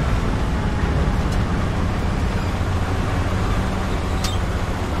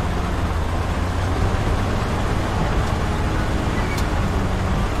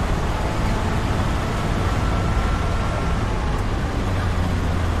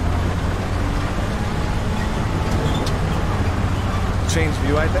 Change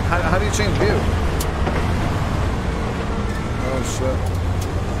view, I think. How do you change view? Oh shit.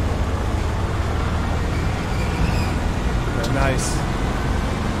 Nice.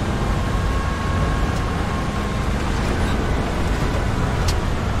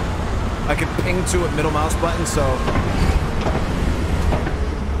 I can ping to a middle mouse button, so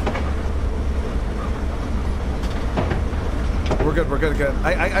we're good. We're good. Good.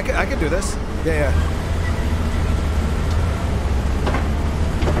 I can do this. Yeah.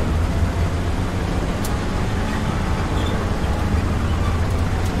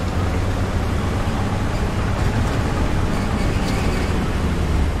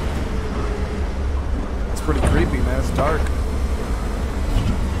 Pretty creepy, man. It's dark.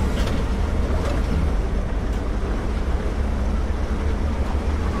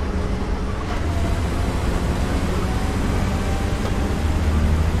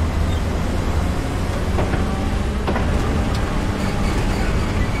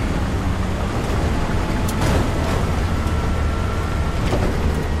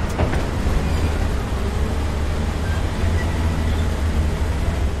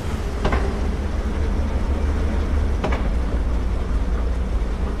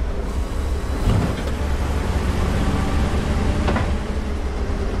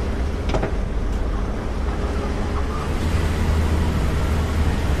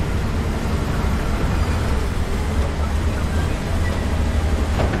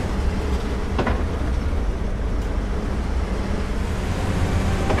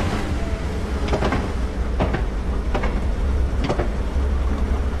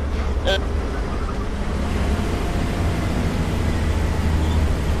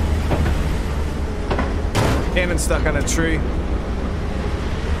 Cannon stuck on a tree.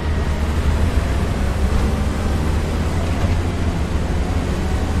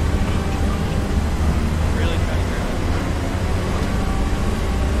 Really trying to grab it.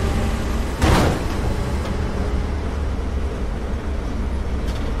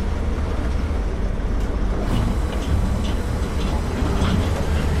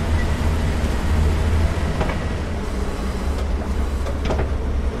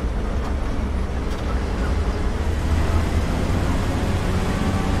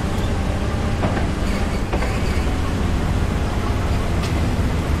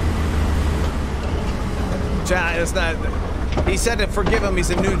 It's not. He said to forgive him. He's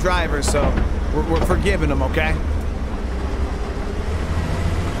a new driver, so we're forgiving him. Okay.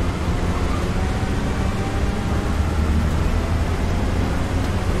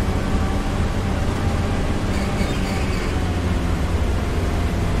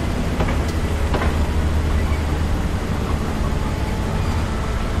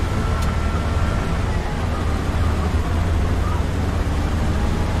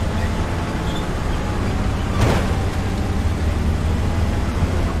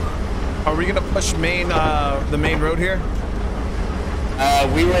 Are we gonna push the main road here?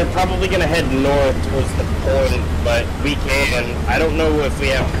 We were probably gonna head north towards the point, but we can. I don't know if we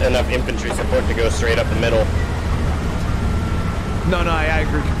have enough infantry support to go straight up the middle. No, I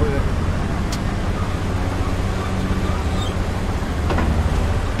agree completely.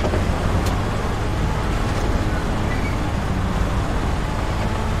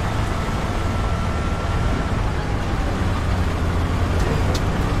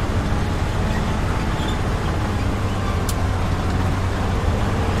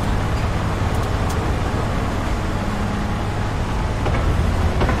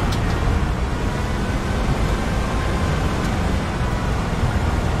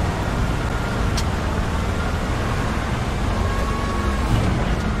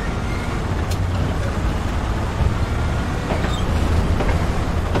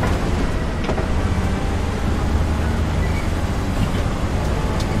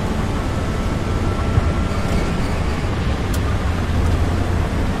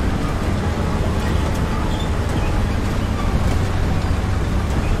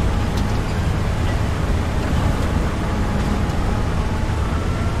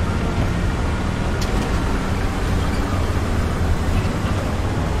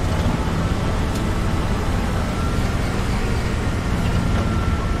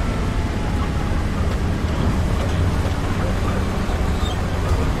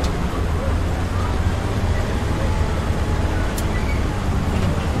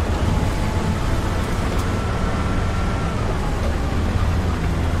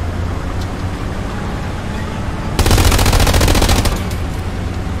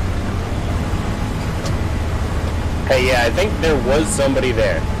 Hey, yeah, I think there was somebody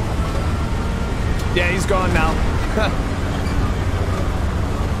there. Yeah, he's gone now.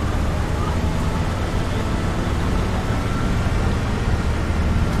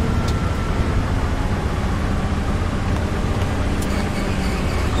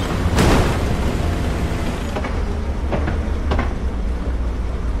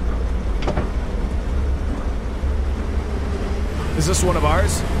 Is this one of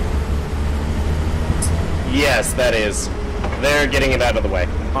ours? Yes, that is. They're getting it out of the way.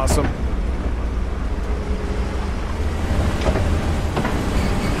 Awesome.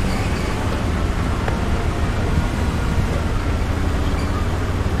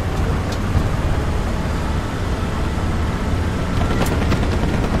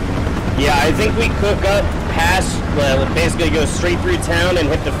 Yeah, I think we cook up past, well, basically go straight through town and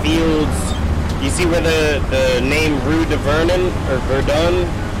hit the fields. You see where the name Rue de Vernon, or Verdun?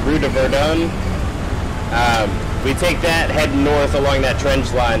 Rue de Verdun? We take that, head north along that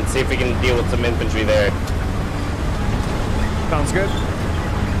trench line, see if we can deal with some infantry there. Sounds good.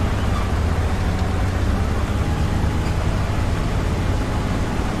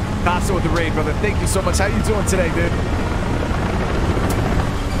 Casa with the raid, brother. Thank you so much. How you doing today, dude?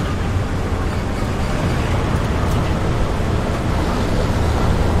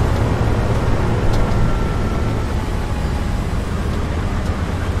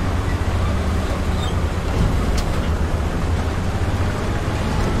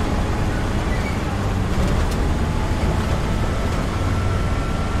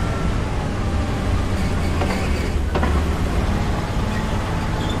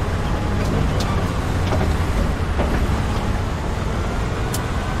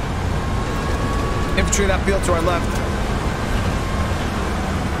 Infantry that field to our left.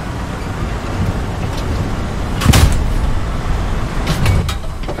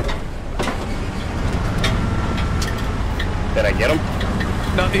 Get him?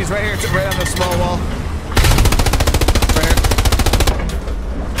 No, he's right here, right on the small wall. Right here.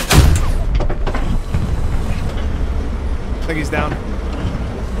 I think he's down.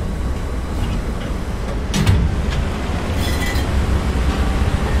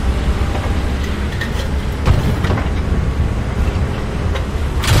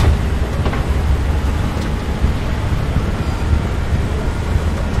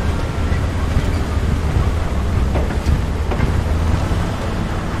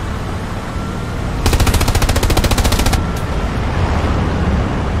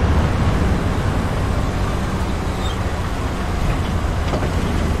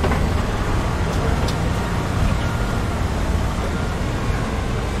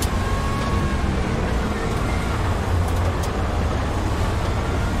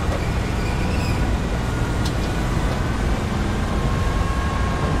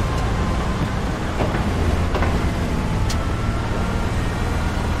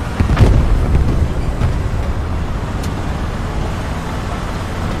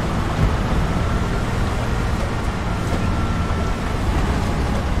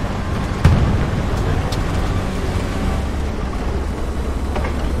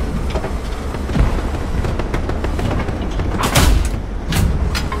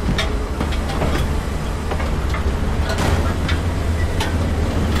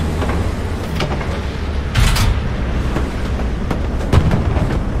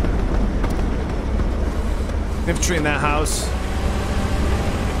 Infantry in that house.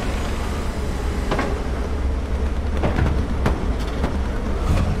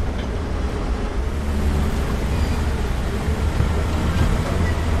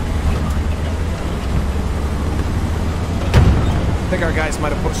 I think our guys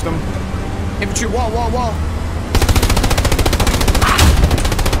might have pushed them. Infantry, wall, wall, wall.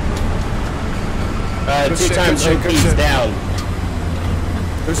 Two times OP's down.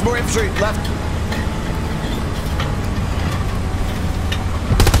 There's more infantry left.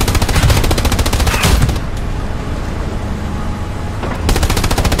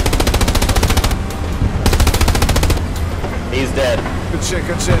 He's dead. Good shit,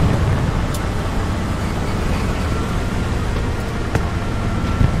 good shit.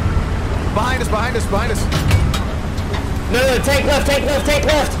 Behind us, behind us, behind us. No, no, take left, take left, take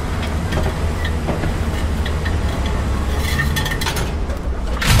left.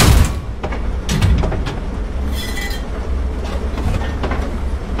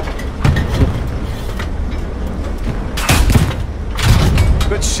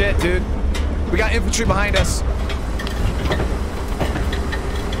 Good shit, dude. We got infantry behind us.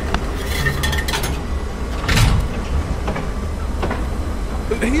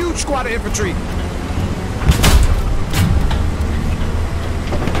 A huge squad of infantry.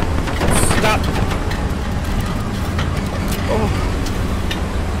 Stop. Oh.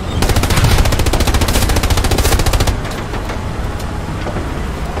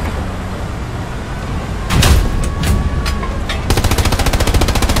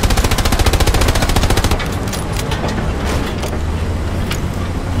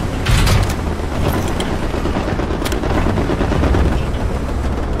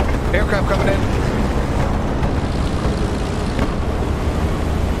 Aircraft coming in.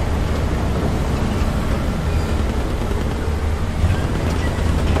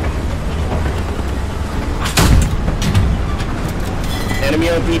 Enemy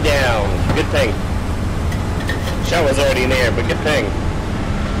OP down. Good thing. Shot was already in the air, but good thing.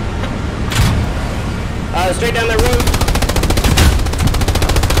 Straight down that road.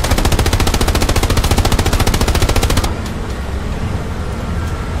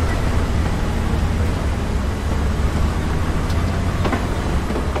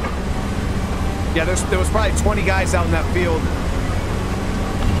 Yeah, there was probably 20 guys out in that field.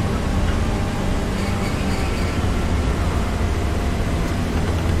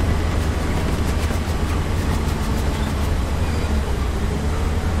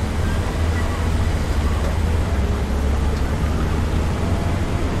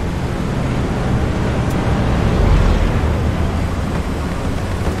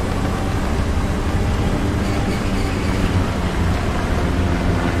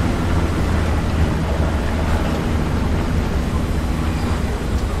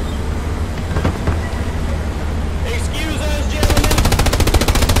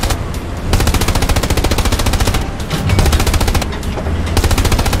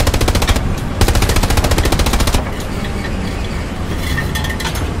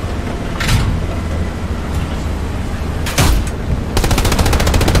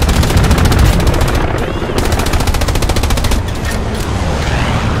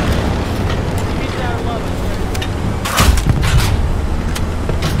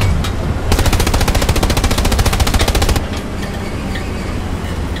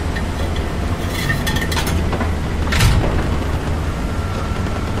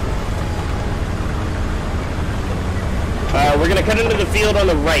 we're gonna cut into the field on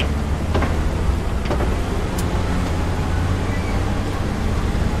the right.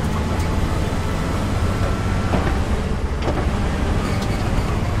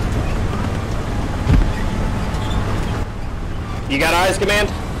 You got eyes, Command?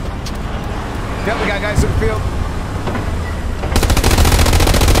 Yep, we got guys in the field.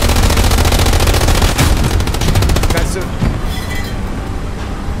 Guys in.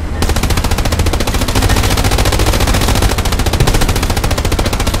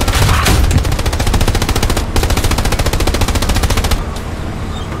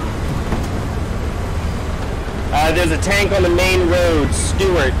 There's a tank on the main road,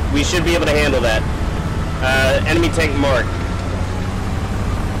 Stewart. We should be able to handle that. Enemy tank marked.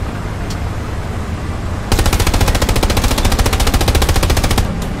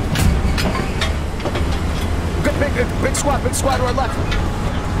 Big squad to our left.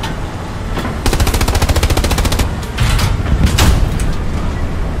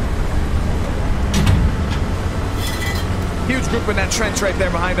 Huge group in that trench right there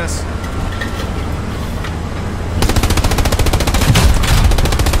behind us.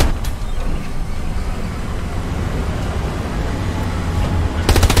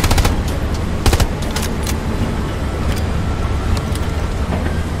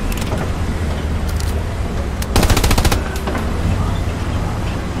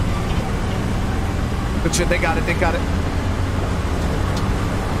 Good shit, they got it, they got it.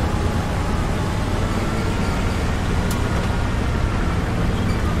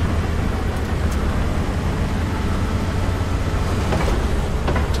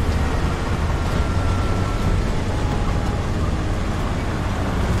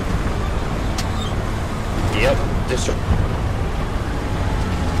 Yep, district.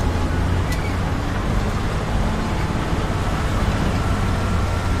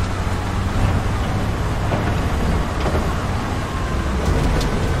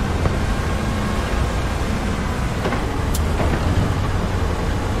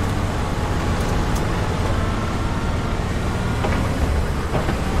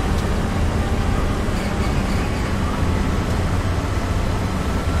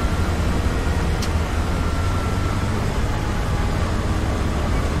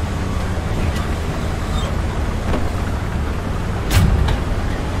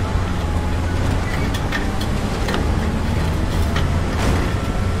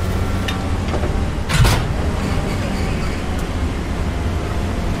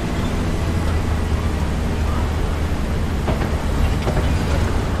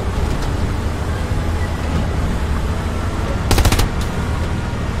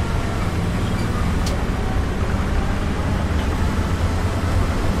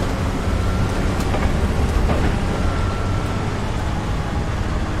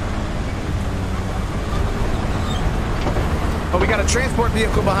 We got a transport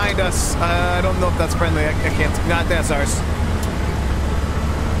vehicle behind us. I don't know if that's friendly. I can't. Not that's ours.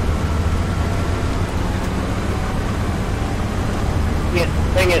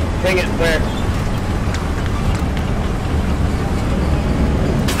 Ping it, where?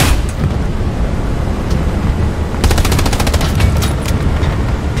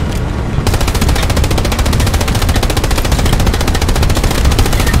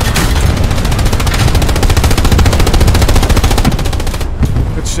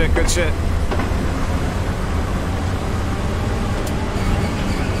 Good shit.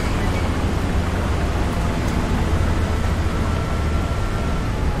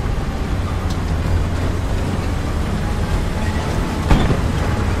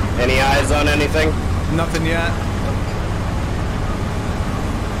 Any eyes on anything? Nothing yet.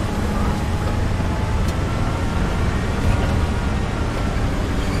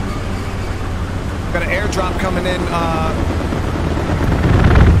 Got an airdrop coming in,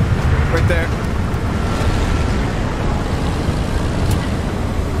 right there.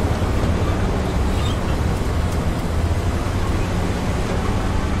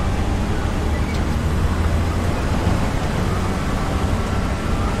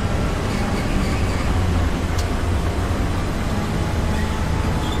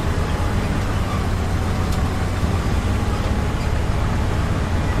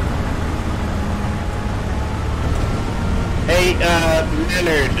 Hey,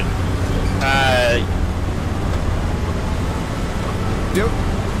 Leonard. Yep.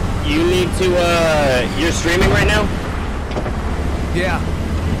 You need to, you're streaming right now? Yeah.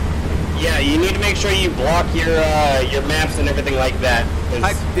 Yeah, you need to make sure you block your maps and everything like that.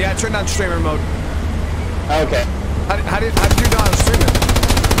 I turned on streamer mode. Okay. How did you know I was streaming?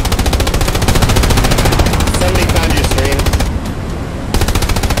 Somebody found your stream.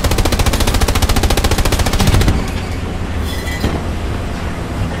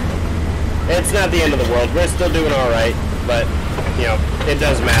 it's not the end of the world. We're still doing all right, but you know, it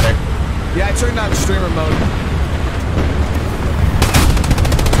does matter. Yeah, I turned on streamer mode.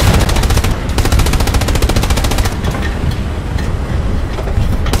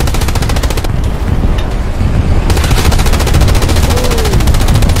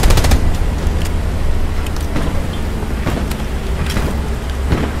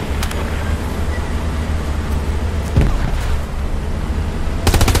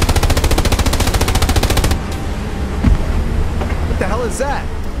 What is that?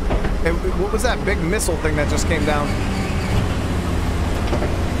 And what was that big missile thing that just came down?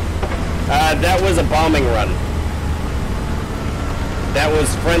 That was a bombing run. That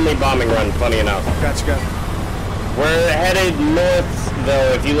was friendly bombing run, funny enough. Gotcha. We're headed north,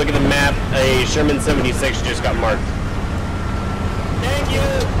 though. If you look at the map, a Sherman 76 just got marked. Thank you!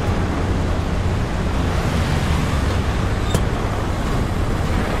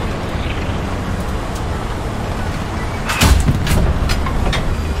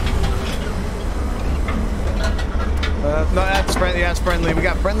 No, that's friendly. That's friendly. We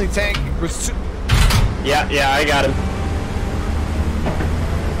got friendly tank. Yeah, I got him.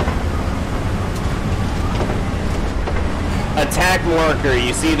 Attack marker.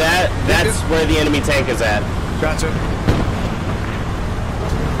 You see that? That's where the enemy tank is at. Gotcha.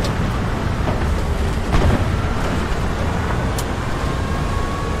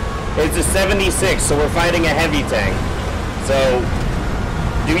 It's a 76, so we're fighting a heavy tank. So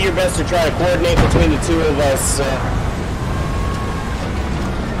do your best to try to coordinate between the two of us.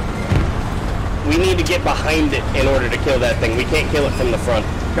 We need to get behind it in order to kill that thing. We can't kill it from the front.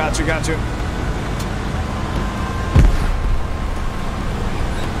 Gotcha.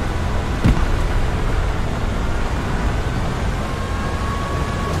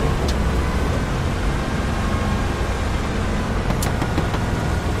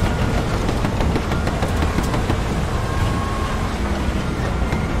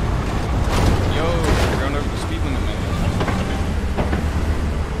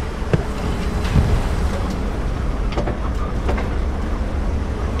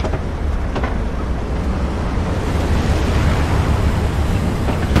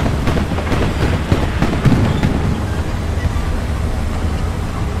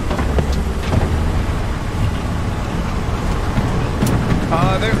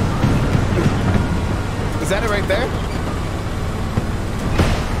 Is that it right there?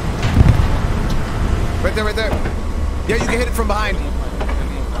 Right there. Yeah, you can hit it from behind.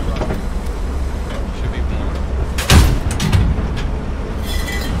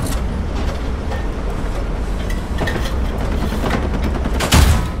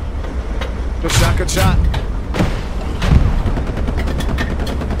 Good shot.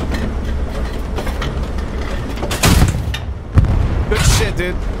 Good shit,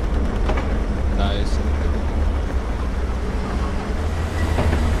 dude. Nice.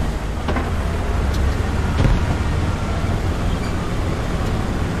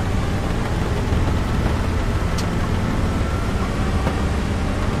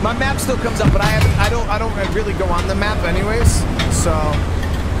 My map still comes up, but I don't really go on the map anyways. So,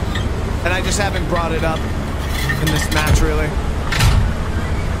 and I just haven't brought it up in this match really.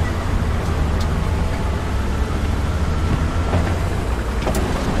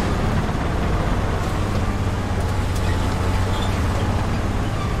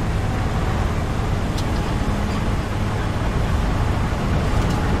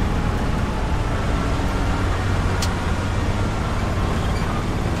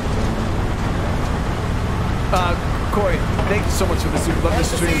 Corey, thank you so much for the super. Love this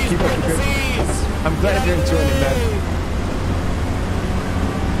stream. Keep up the good. I'm glad you're enjoying it, man.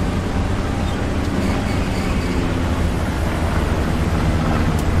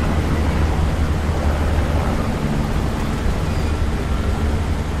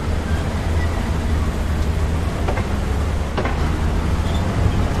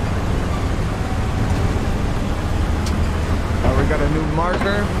 We got a new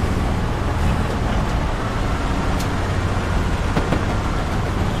marker.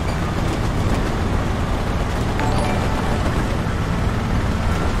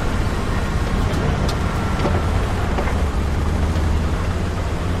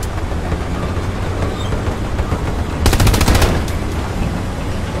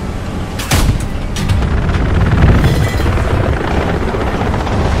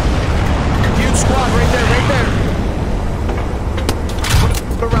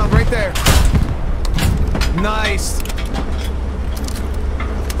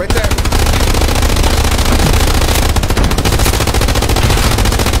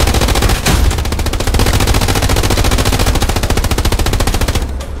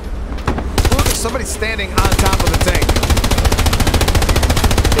 somebody standing on top of the tank.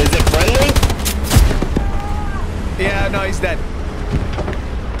 Is it friendly? Yeah, no, he's dead.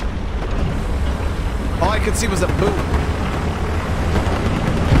 All I could see was a boot.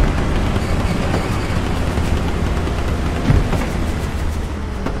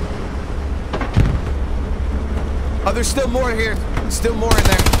 Oh, there's still more here. Still more in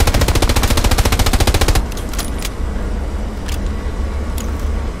there.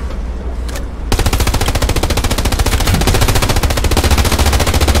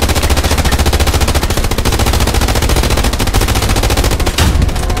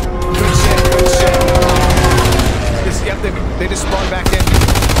 Good shit, good shit. Yep, they just spawned back in.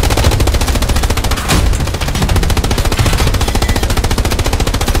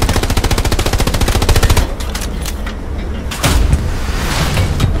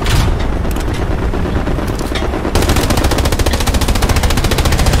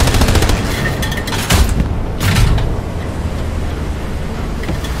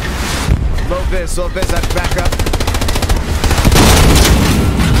 So Biz, I have to back up.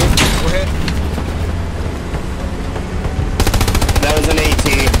 We're hit. That was an AT.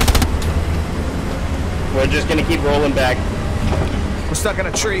 We're just gonna keep rolling back. We're stuck on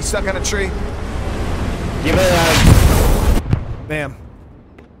a tree, stuck on a tree. Give it a... Damn.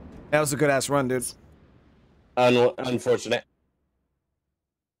 That was a good ass run, dude. Unfortunate.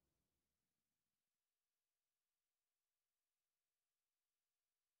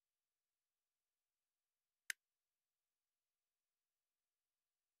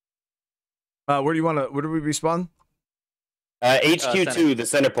 Where do you want to? Where do we respawn? HQ2, the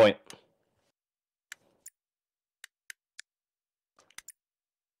center point.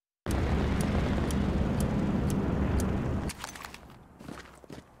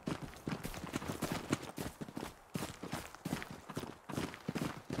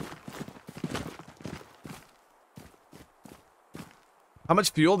 How much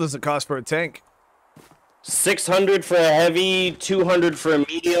fuel does it cost for a tank? 600 for a heavy, 200 for a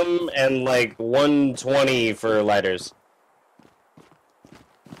medium, and like 120 for lighters.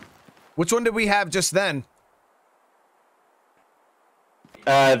 Which one did we have just then?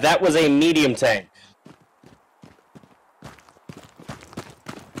 That was a medium tank.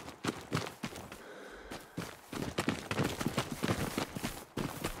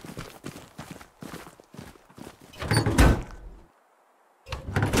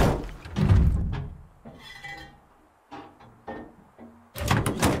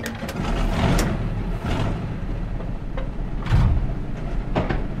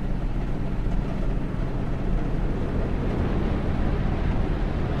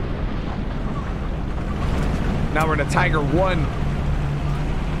 Now we're in a Tiger 1.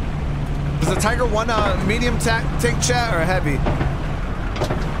 Is the Tiger 1 a medium tank chat or a heavy?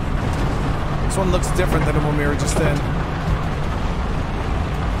 This one looks different than the one we were just in.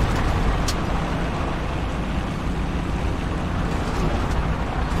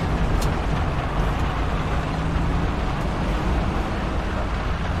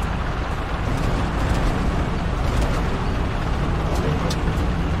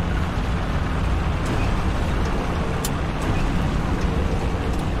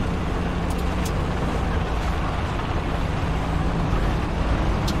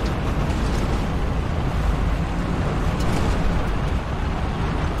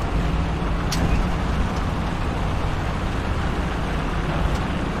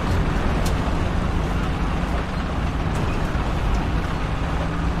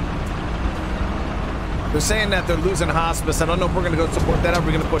 They're saying that they're losing hospice. I don't know if we're going to go support that or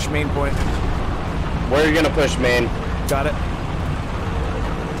we're going to push main point. We're going to push main. Got it.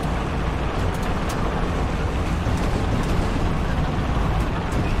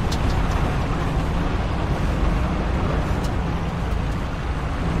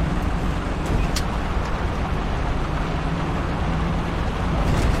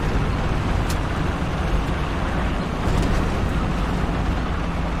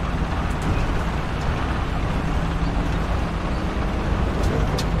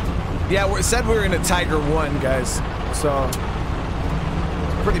 Yeah, we said we were in a Tiger 1, guys. So,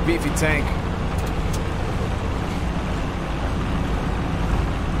 pretty beefy tank.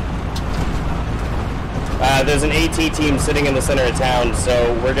 There's an AT team sitting in the center of town,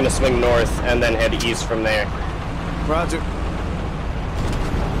 so we're going to swing north and then head east from there. Roger.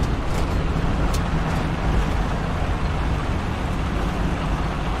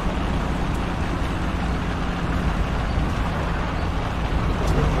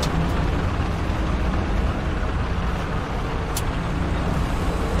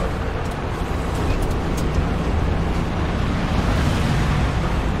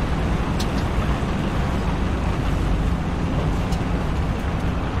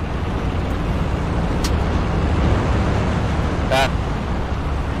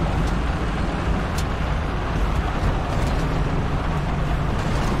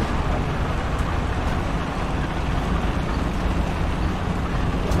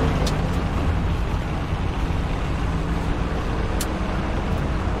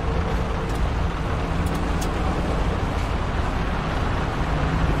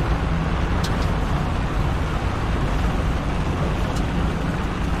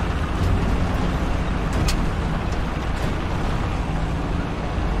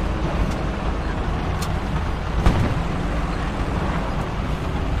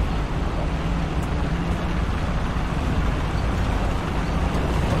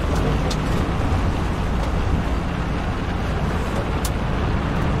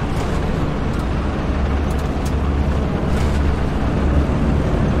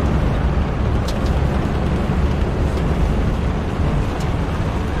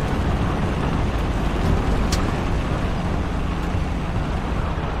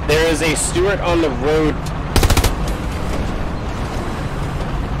 is a Stewart on the road.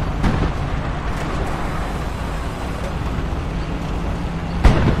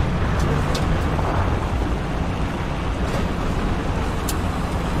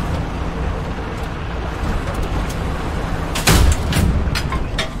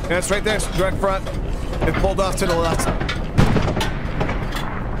 Yeah, it's right there, it's direct front. It pulled off to the left.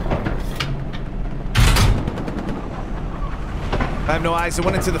 I have no eyes. It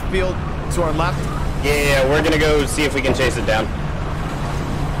went into the field to our left. Yeah, we're gonna go see if we can chase it down.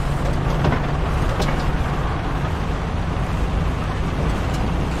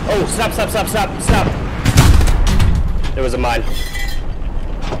 Oh, stop. There was a mine.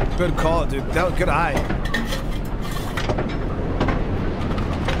 Good call, dude. That was good eye.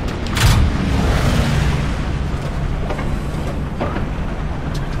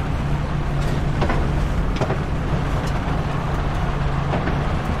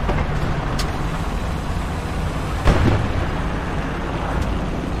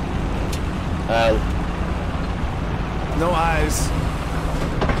 No eyes.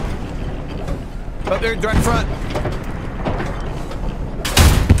 Oh, they're direct front.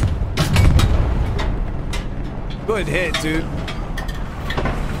 Good hit, dude.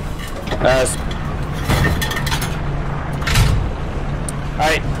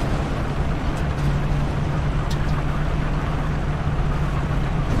 Alright.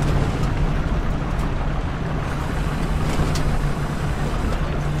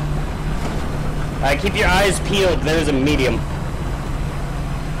 Keep your eyes peeled. There's a medium.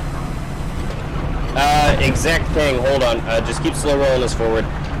 Exact thing. Hold on. Just keep slow rolling us forward.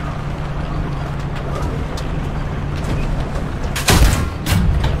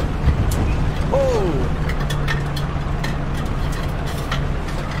 Oh!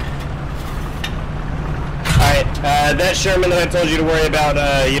 Alright, that Sherman that I told you to worry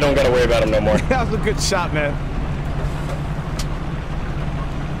about, you don't gotta worry about him no more. That was a good shot, man.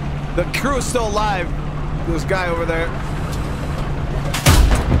 The crew is still alive. This guy over there.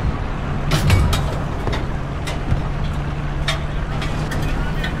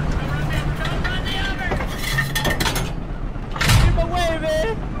 Keep away,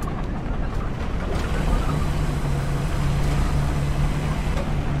 man!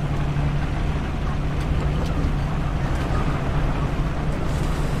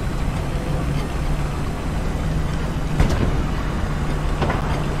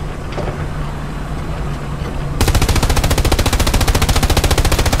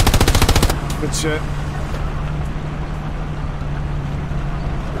 Good shit.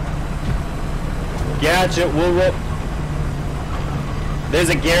 Gotcha. We'll roll. There's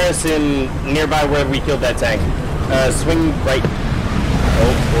a garrison nearby where we killed that tank. Swing right.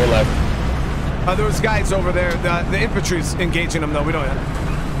 Oh, or left. There was guys over there. The infantry's engaging them, though. We don't have.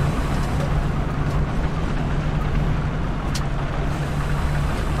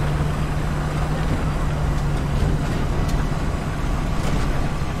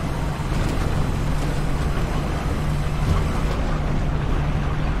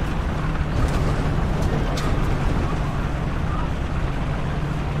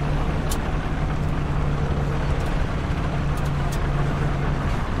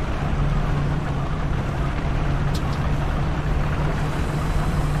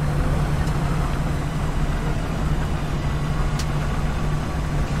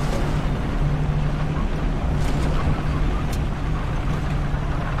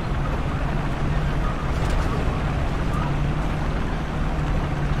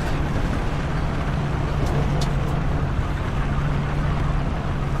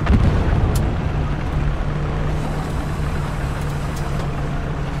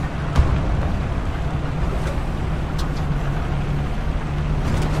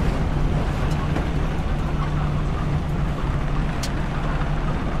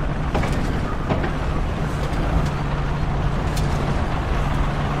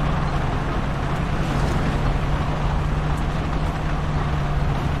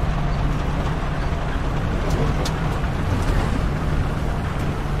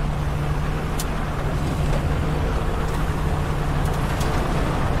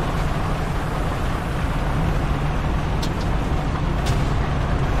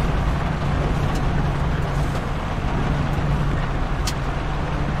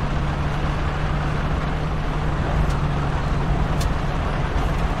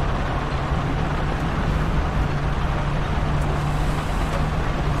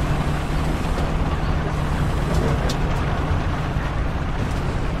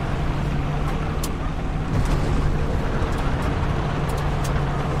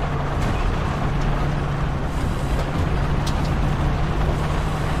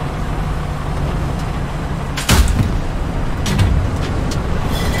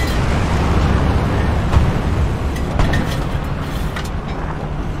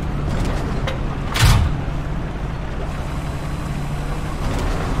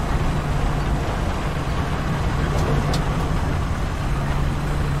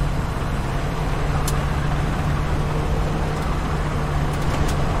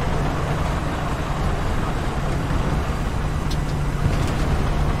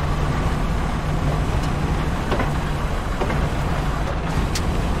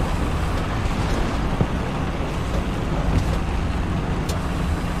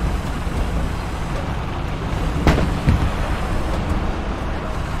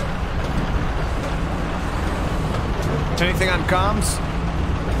 Anything on comms?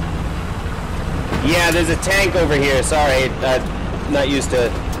 Yeah, there's a tank over here. Sorry, not used to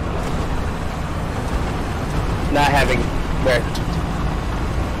not having where.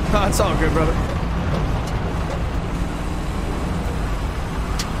 Oh, it's all good, brother.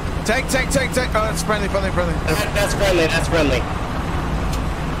 Tank. Oh, that's friendly. That's friendly.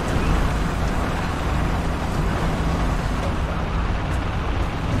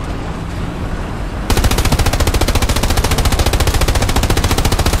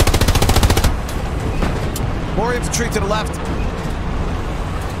 More infantry to the left.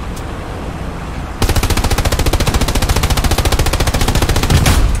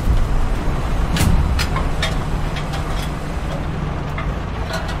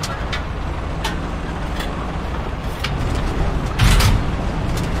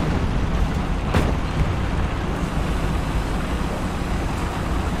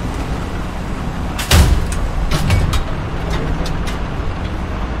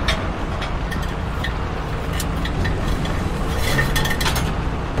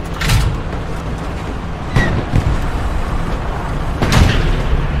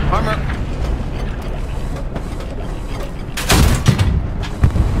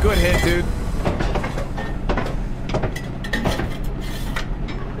 Good hit, dude.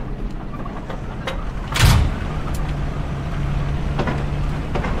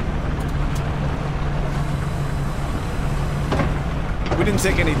 We didn't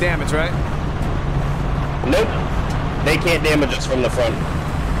take any damage, right? Nope. They can't damage us from the front.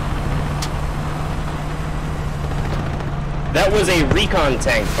 That was a recon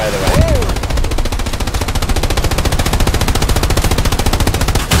tank, by the way. Whoa!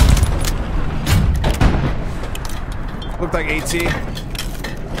 Looked like AT. Yeah,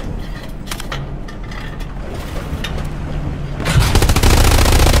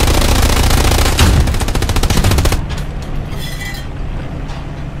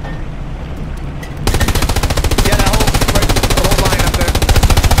 the whole line up there.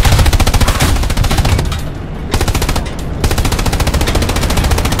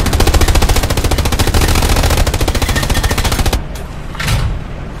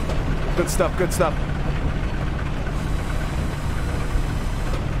 Good stuff.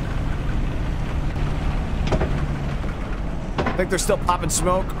 I think they're still popping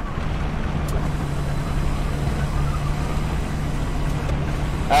smoke.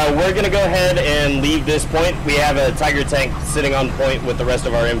 We're gonna go ahead and leave this point. We have a Tiger tank sitting on point with the rest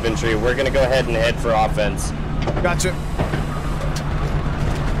of our infantry. We're gonna go ahead and head for offense. Gotcha.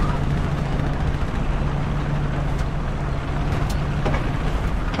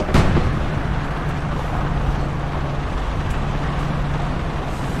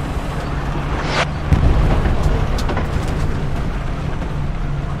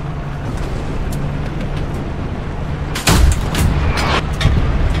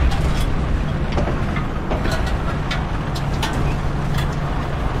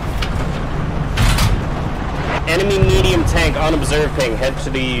 Enemy medium tank on observe ping. Head to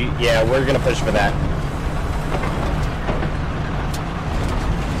the... Yeah, we're gonna push for that.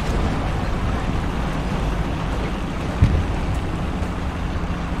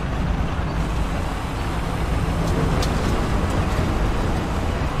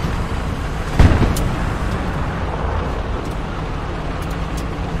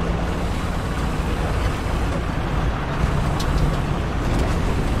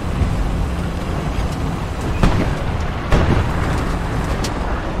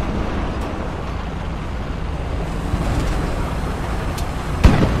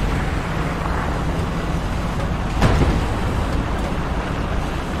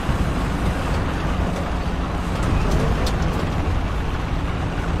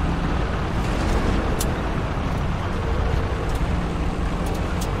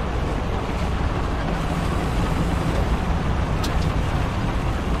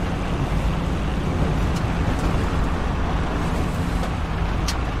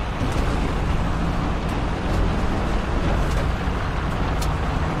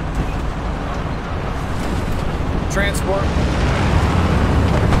 Transport.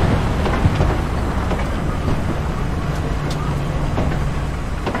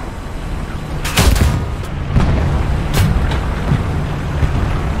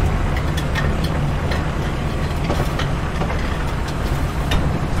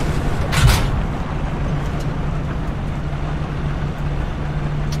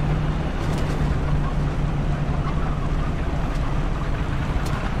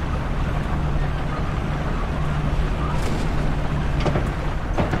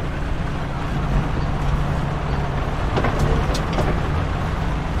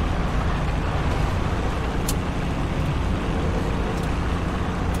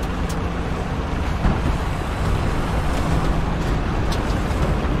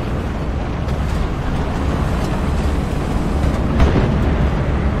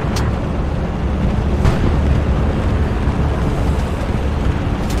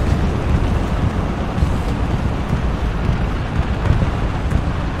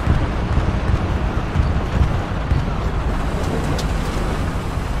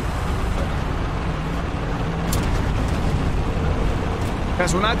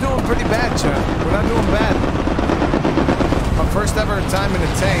 Guys, we're not doing pretty bad, chat. We're not doing bad. Our first ever time in a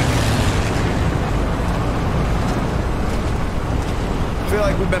tank. I feel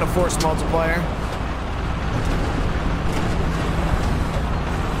like we've been a force multiplier.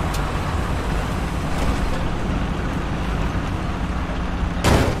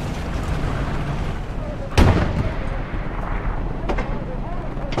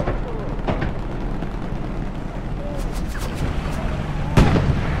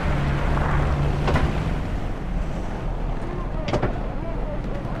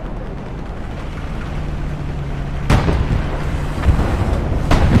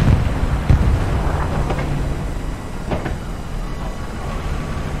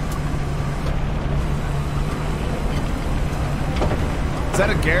 Is that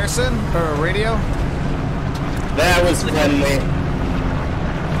a garrison or a radio? That was friendly.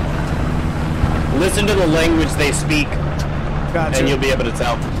 Listen to the language they speak, Gotcha. and you'll be able to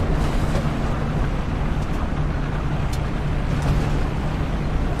tell.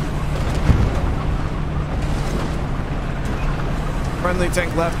 Friendly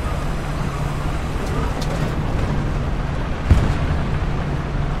tank left.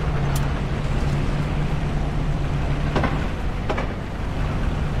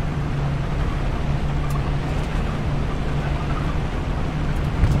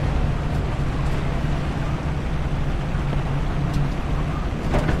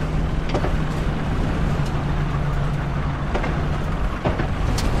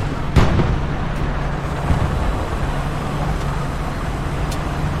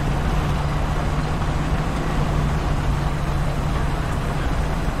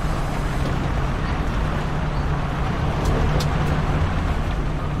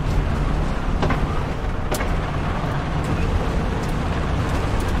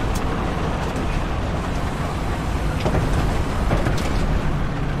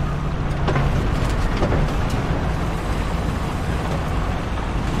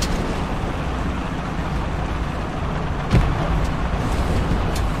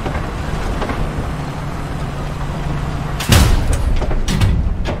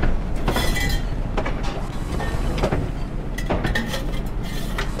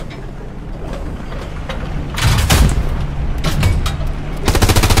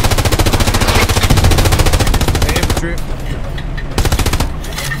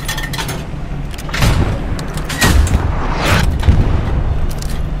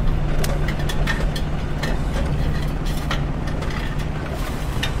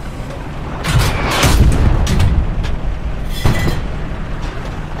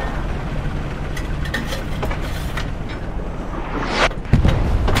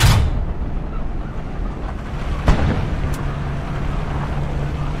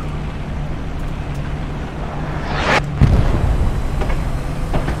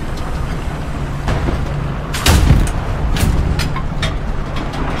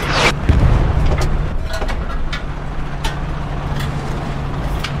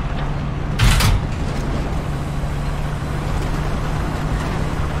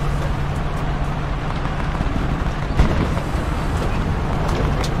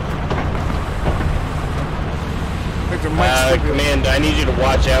 Command, I need you to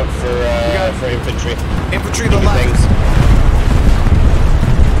watch out for infantry. Infantry to the left. Things.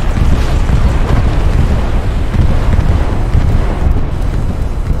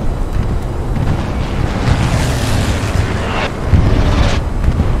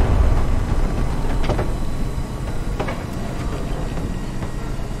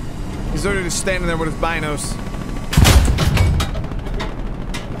 He's literally just standing there with his binos.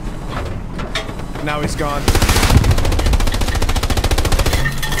 Now he's gone.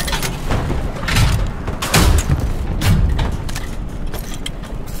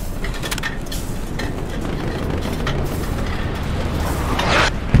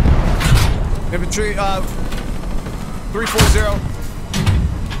 Infantry, 340.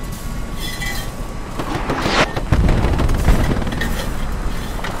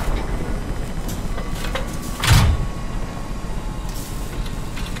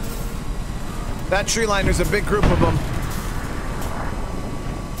 That tree line, there's a big group of them.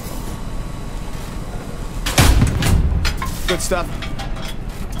 Good stuff.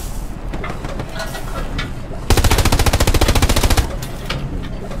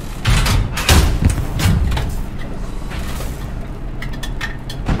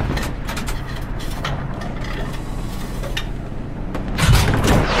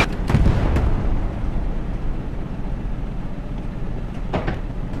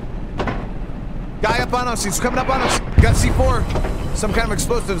 Guy up on us. He's coming up on us. Got C4. Some kind of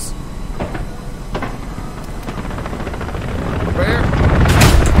explosives. Right here.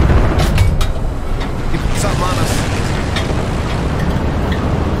 something on us.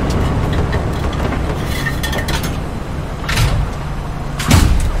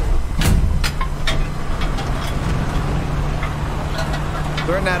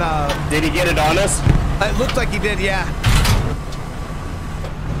 They're in that, Did he get it on us? It looked like he did, yeah.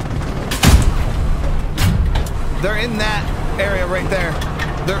 They're in that area right there.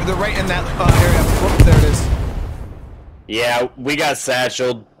 They're right in that area. Whoop, there it is. Yeah, we got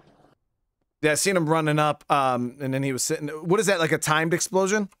satcheled. Yeah, I seen him running up, and then he was sitting. What is that, like a timed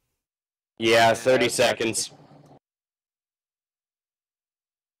explosion? Yeah, 30 seconds.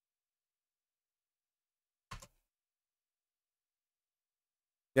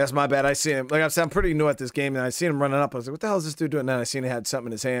 Yes, my bad. I seen him. Like I said, I'm pretty new at this game, and I seen him running up. I was like, "What the hell is this dude doing?" And then I seen he had something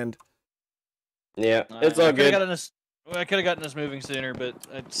in his hand. Yeah, it's all good. I could have gotten us moving sooner, but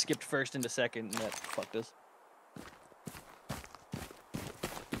I skipped first into second, and that fucked us.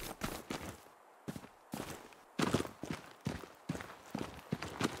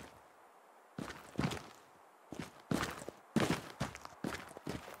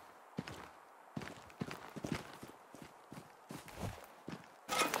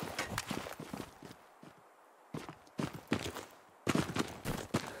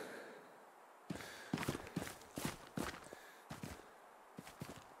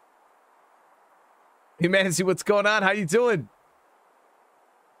 Hey man, see what's going on? How you doing?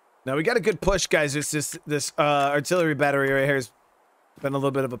 Now we got a good push, guys. It's just this artillery battery right here has been a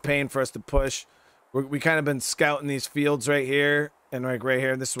little bit of a pain for us to push. We kind of been scouting these fields right here and like right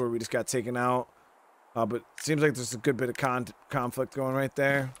here. This is where we just got taken out. But it seems like there's a good bit of conflict going right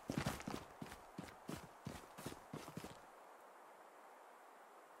there.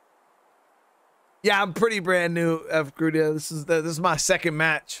 Yeah, I'm pretty brand new, F. Grudia. This is my second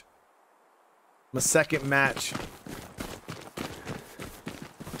match. My second match.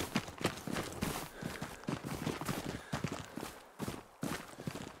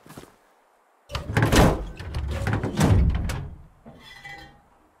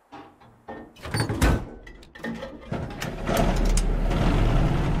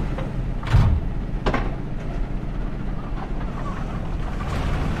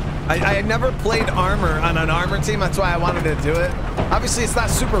 I never played armor on an armor team. That's why I wanted to do it. Obviously, it's not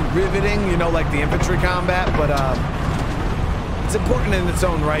super riveting, you know, like the infantry combat, but it's important in its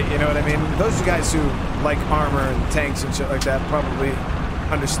own right, you know what I mean? Those are guys who like armor and tanks and shit like that probably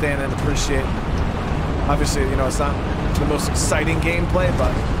understand and appreciate. Obviously, you know, it's not the most exciting gameplay,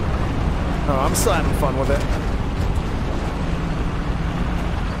 but I'm still having fun with it.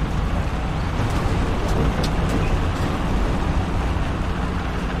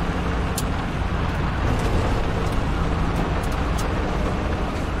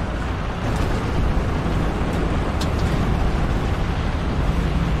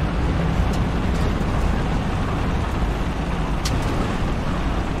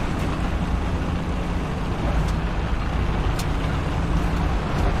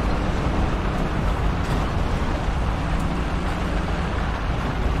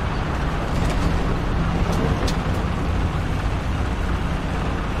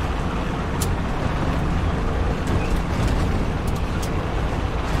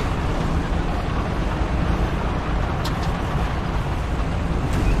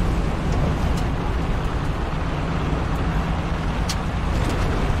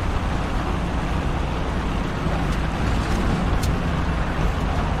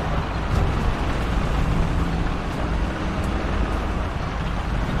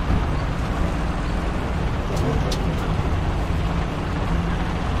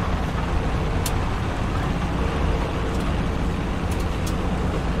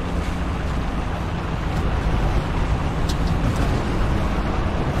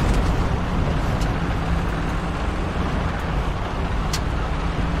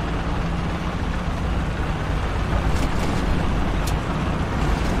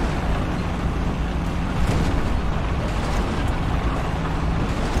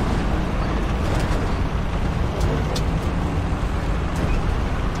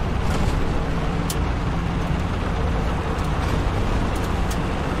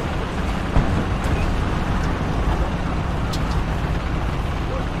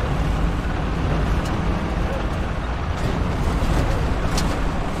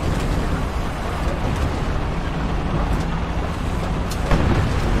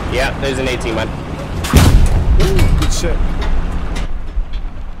 Yeah, there's an 18 man. Ooh, good shit.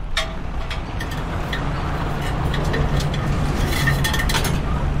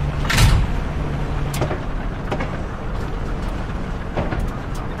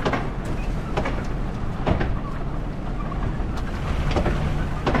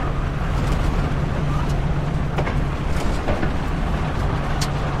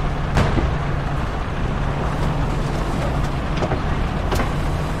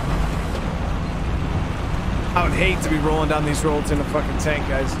 I would hate to be rolling down these roads in a fucking tank,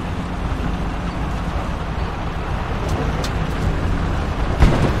 guys.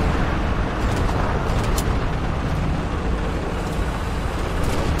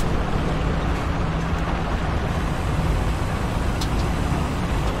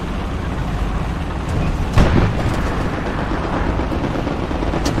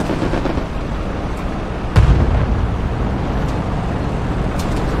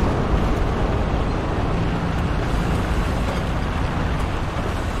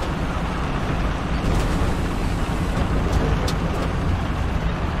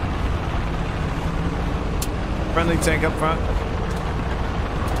 Friendly tank up front.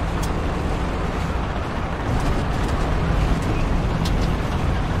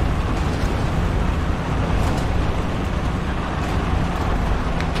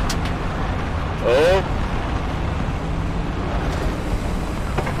 Oh.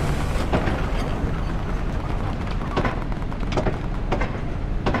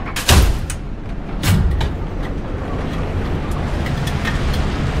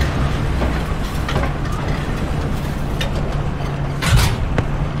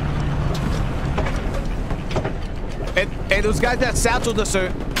 Hey, those guys that satcheled us are...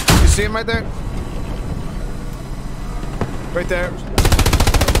 You see him right there? Right there.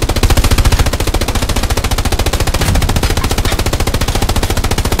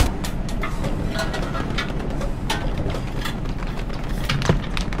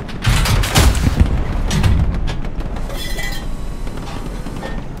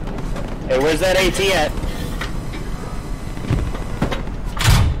 Hey, where's that AT at?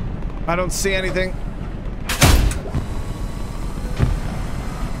 I don't see anything.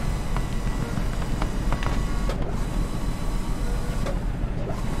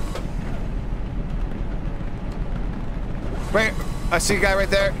 Wait, I see a guy right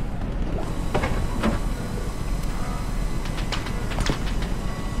there.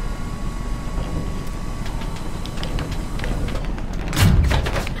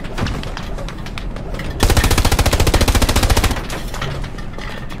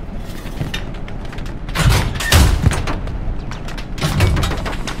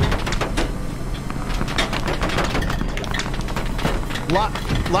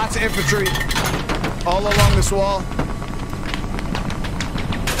 Lots of infantry all along this wall.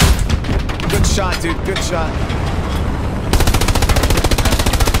 Good shot, dude. Good shot.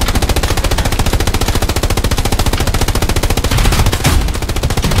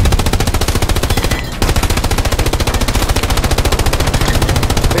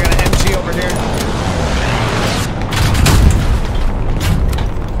 They got an MG over here.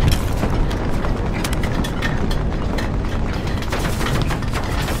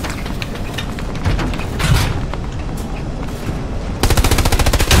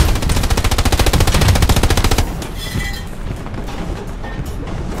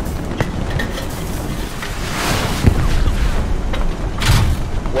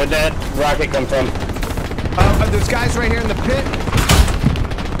 Where'd that rocket come from? There's guys right here in the pit.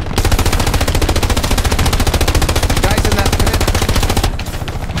 Guys in that pit.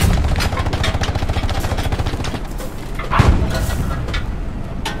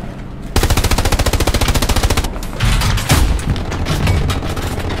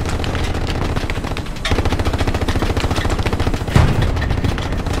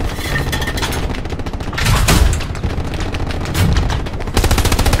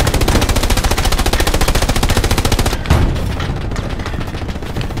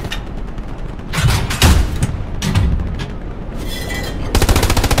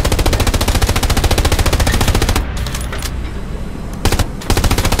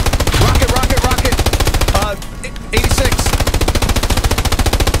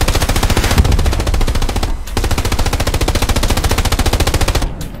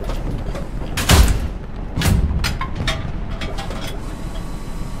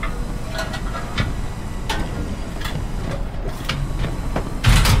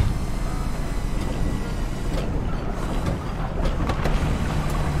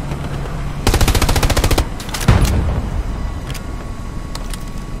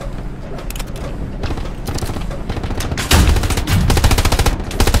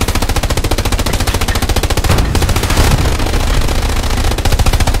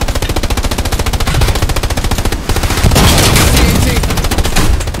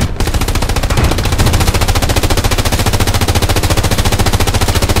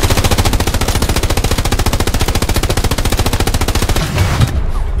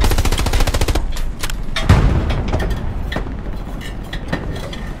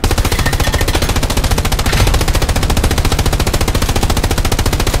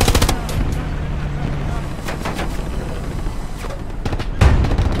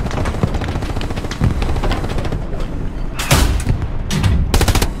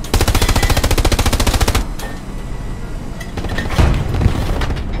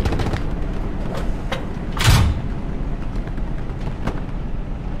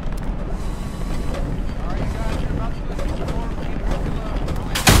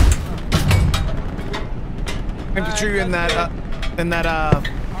 infantry in that oh,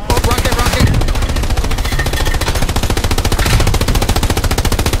 rocket.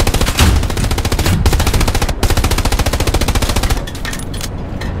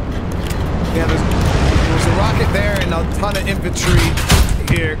 Yeah, there's a rocket there and a ton of infantry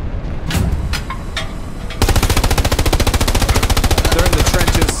here. They're in the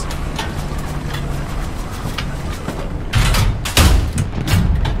trenches.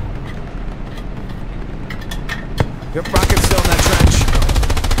 Yep, rocket's still in that trench.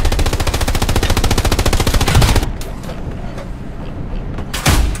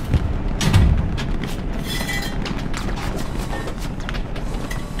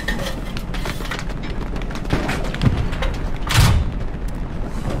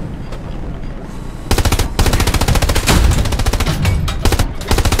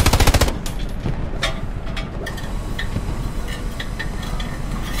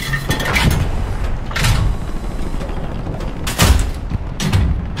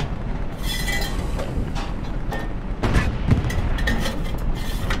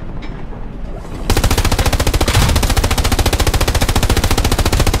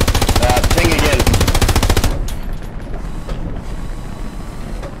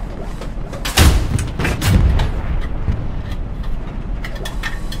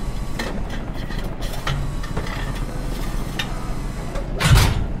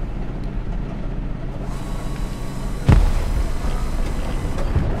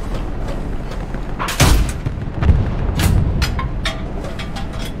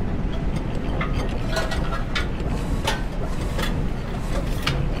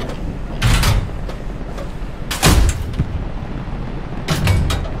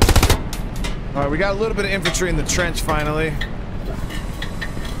 We got a little bit of infantry in the trench finally.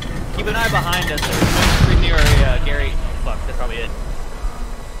 Keep an eye behind us. There's infantry near Gary. Oh, fuck, that's probably it.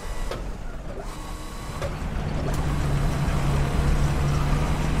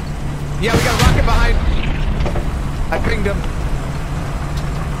 Yeah, we got a rocket behind. I pinged him.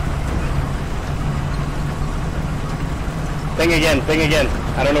 Ping again.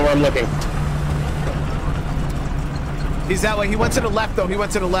 I don't know where I'm looking. He's that way. He went to the left, though. He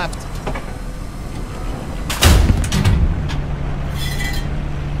went to the left.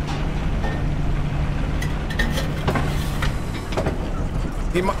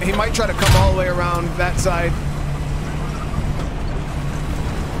 He might try to come all the way around that side.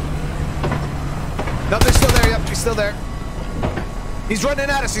 No, they're still there. Yep, he's still there. He's running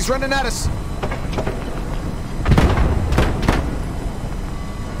at us. He's running at us.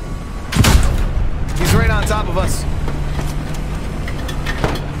 He's right on top of us.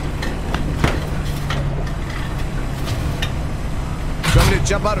 You want me to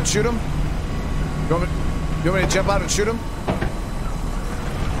jump out and shoot him? You want me to jump out and shoot him?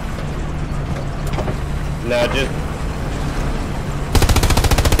 No, just...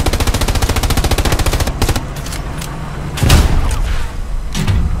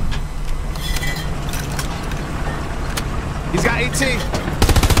 He's got 18.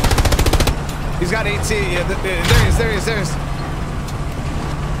 He's got 18. Yeah, there he is.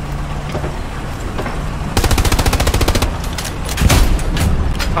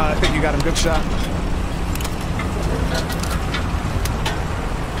 I think you got him. Good shot.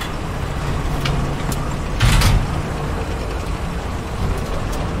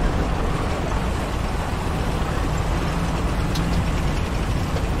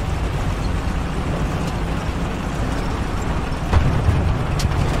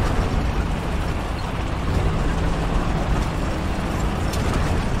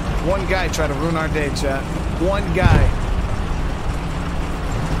 One guy tried to ruin our day, chat. One guy.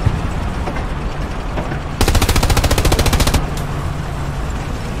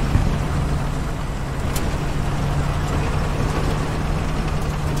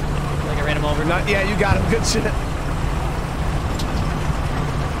 Like I ran him over. Not, yeah, you got him. Good shit. I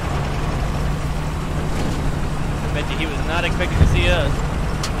bet you he was not expecting to see us.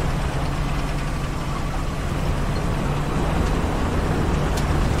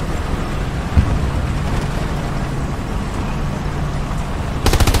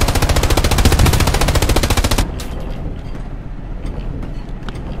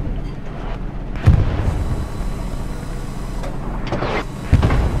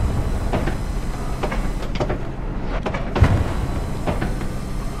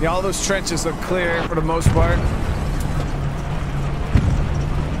 Yeah, all those trenches are clear for the most part.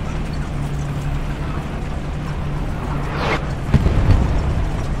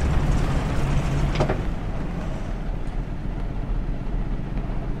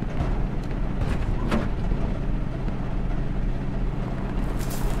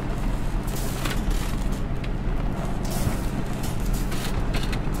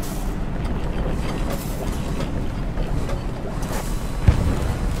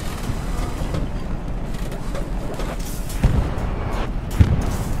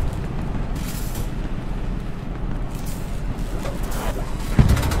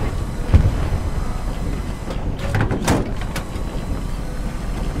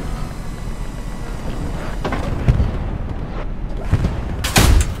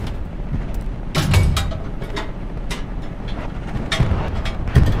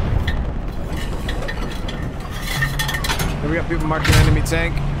 we got people marking enemy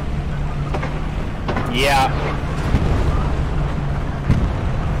tank. Yeah.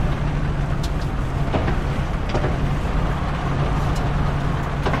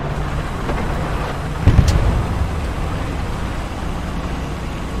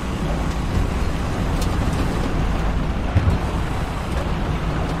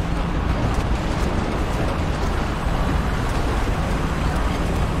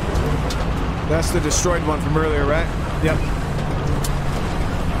 That's the destroyed one from earlier, right? Yep.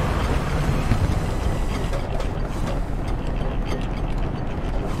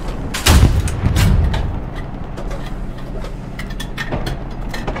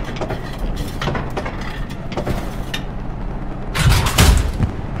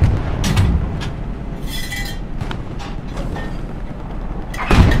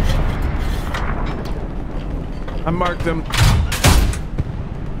 I marked them.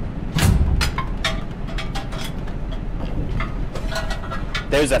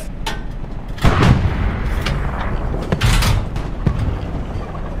 There's a.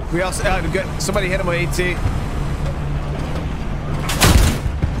 We also got somebody hit him with AT.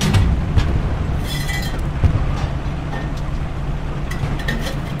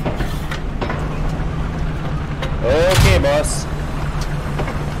 Okay, boss.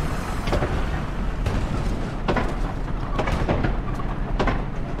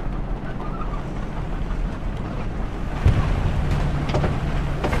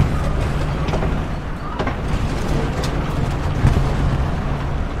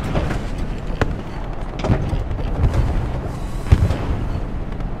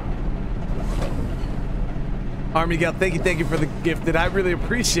 Army Gal, thank you for the gifted. I really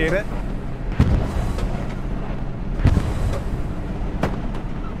appreciate it.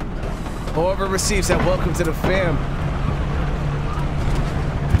 Whoever receives that, welcome to the fam.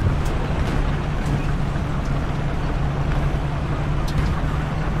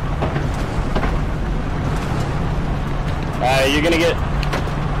 You're gonna get.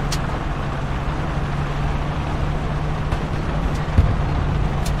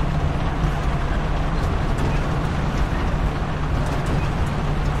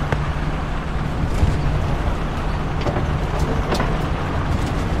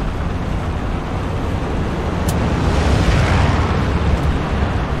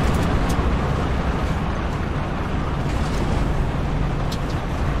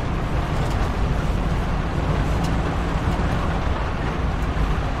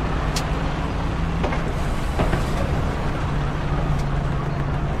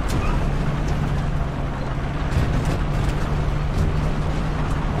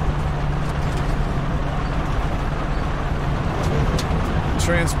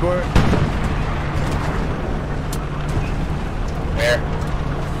 Transport. Where?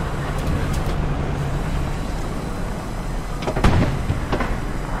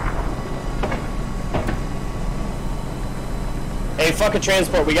 Hey, fuck a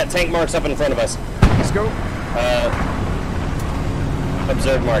transport. We got tank marks up in front of us. Let's go.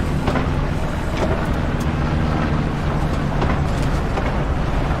 Observe mark.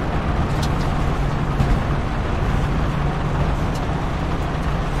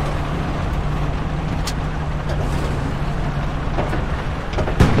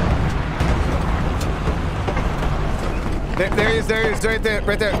 There he is, right there,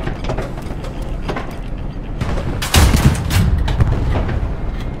 right there.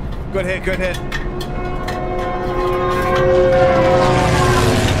 Good hit, good hit.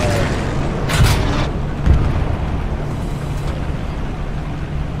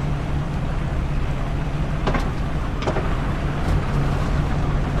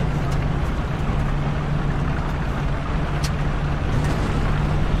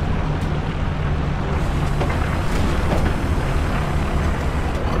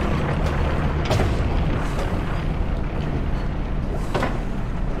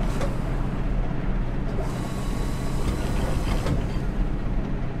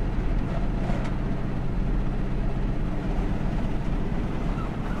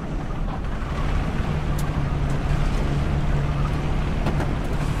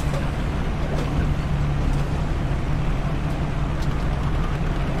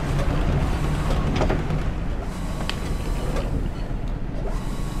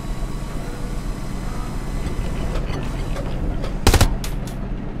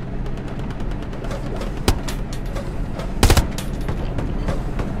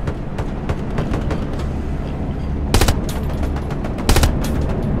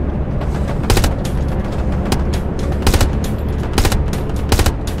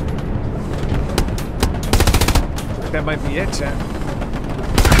 That might be it, chat.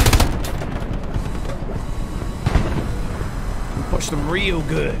 them real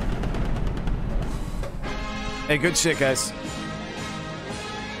good. Hey, good shit, guys.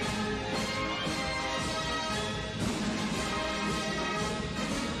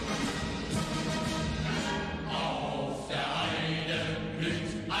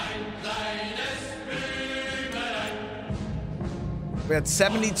 We had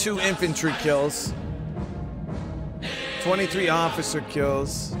 72 infantry kills, 23 officer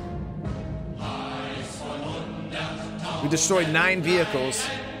kills. We destroyed 9 vehicles.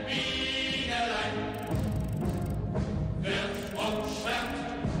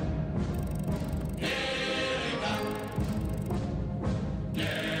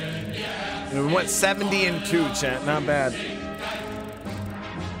 And we went 70 and 2, chat. Not bad.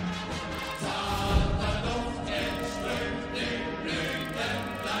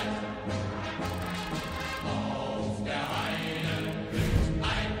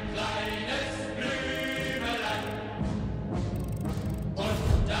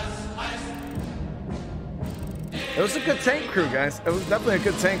 It was a good tank crew, guys. It was definitely a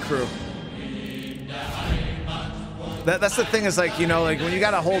good tank crew. That's the thing is, like, you know, like when you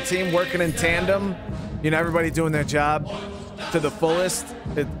got a whole team working in tandem, you know, everybody doing their job to the fullest,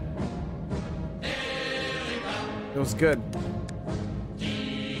 it was good.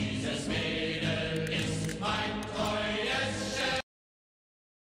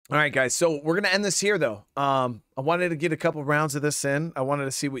 All right, guys. So we're going to end this here, though. I wanted to get a couple rounds of this in. I wanted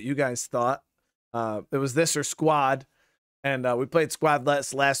to see what you guys thought. It was this or squad, and we played squad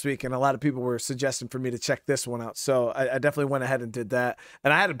last week, and a lot of people were suggesting for me to check this one out. So I definitely went ahead and did that,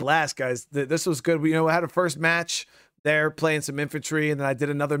 and I had a blast, guys. This was good. We, I had a first match there playing some infantry, and then I did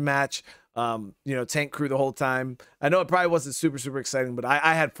another match, tank crew the whole time. I know it probably wasn't super exciting, but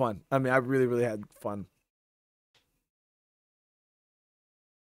I had fun. I mean, I really had fun.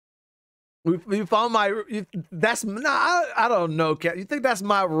 We found that's not, I don't know, Cat. You think that's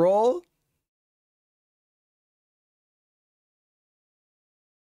my role?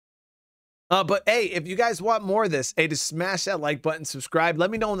 But hey, if you guys want more of this, hey, just smash that like button, subscribe. Let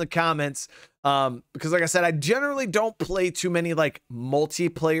me know in the comments. Because like I said, I generally don't play too many like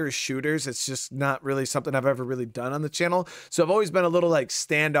multiplayer shooters. It's just not really something I've ever really done on the channel. So I've always been a little like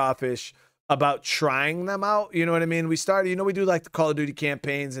standoffish about trying them out. You know what I mean? We started, we do like the Call of Duty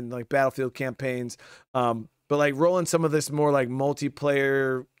campaigns and like Battlefield campaigns. But like rolling some of this more like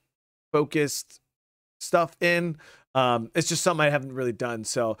multiplayer focused stuff in, it's just something I haven't really done.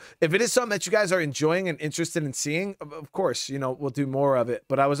 So if it is something that you guys are enjoying and interested in seeing, of course, we'll do more of it.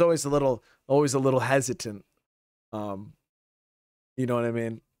 But I was always a little hesitant. You know what I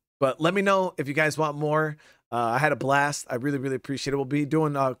mean? But let me know if you guys want more. I had a blast. I really appreciate it. We'll be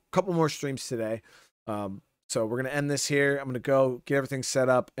doing a couple more streams today. So we're gonna end this here. I'm gonna go get everything set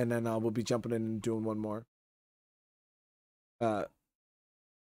up, and then we'll be jumping in and doing one more.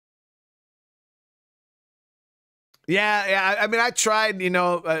 Yeah. I mean, I tried.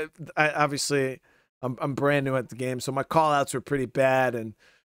 I obviously I'm brand new at the game, so my call outs were pretty bad, and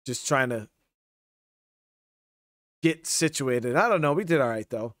just trying to get situated. I don't know. We did all right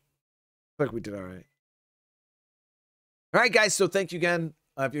though. I think we did all right. All right, guys. So thank you again.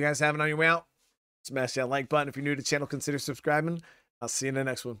 If you guys haven't on your way out, smash that like button. If you're new to the channel, consider subscribing. I'll see you in the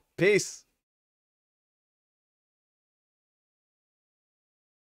next one. Peace.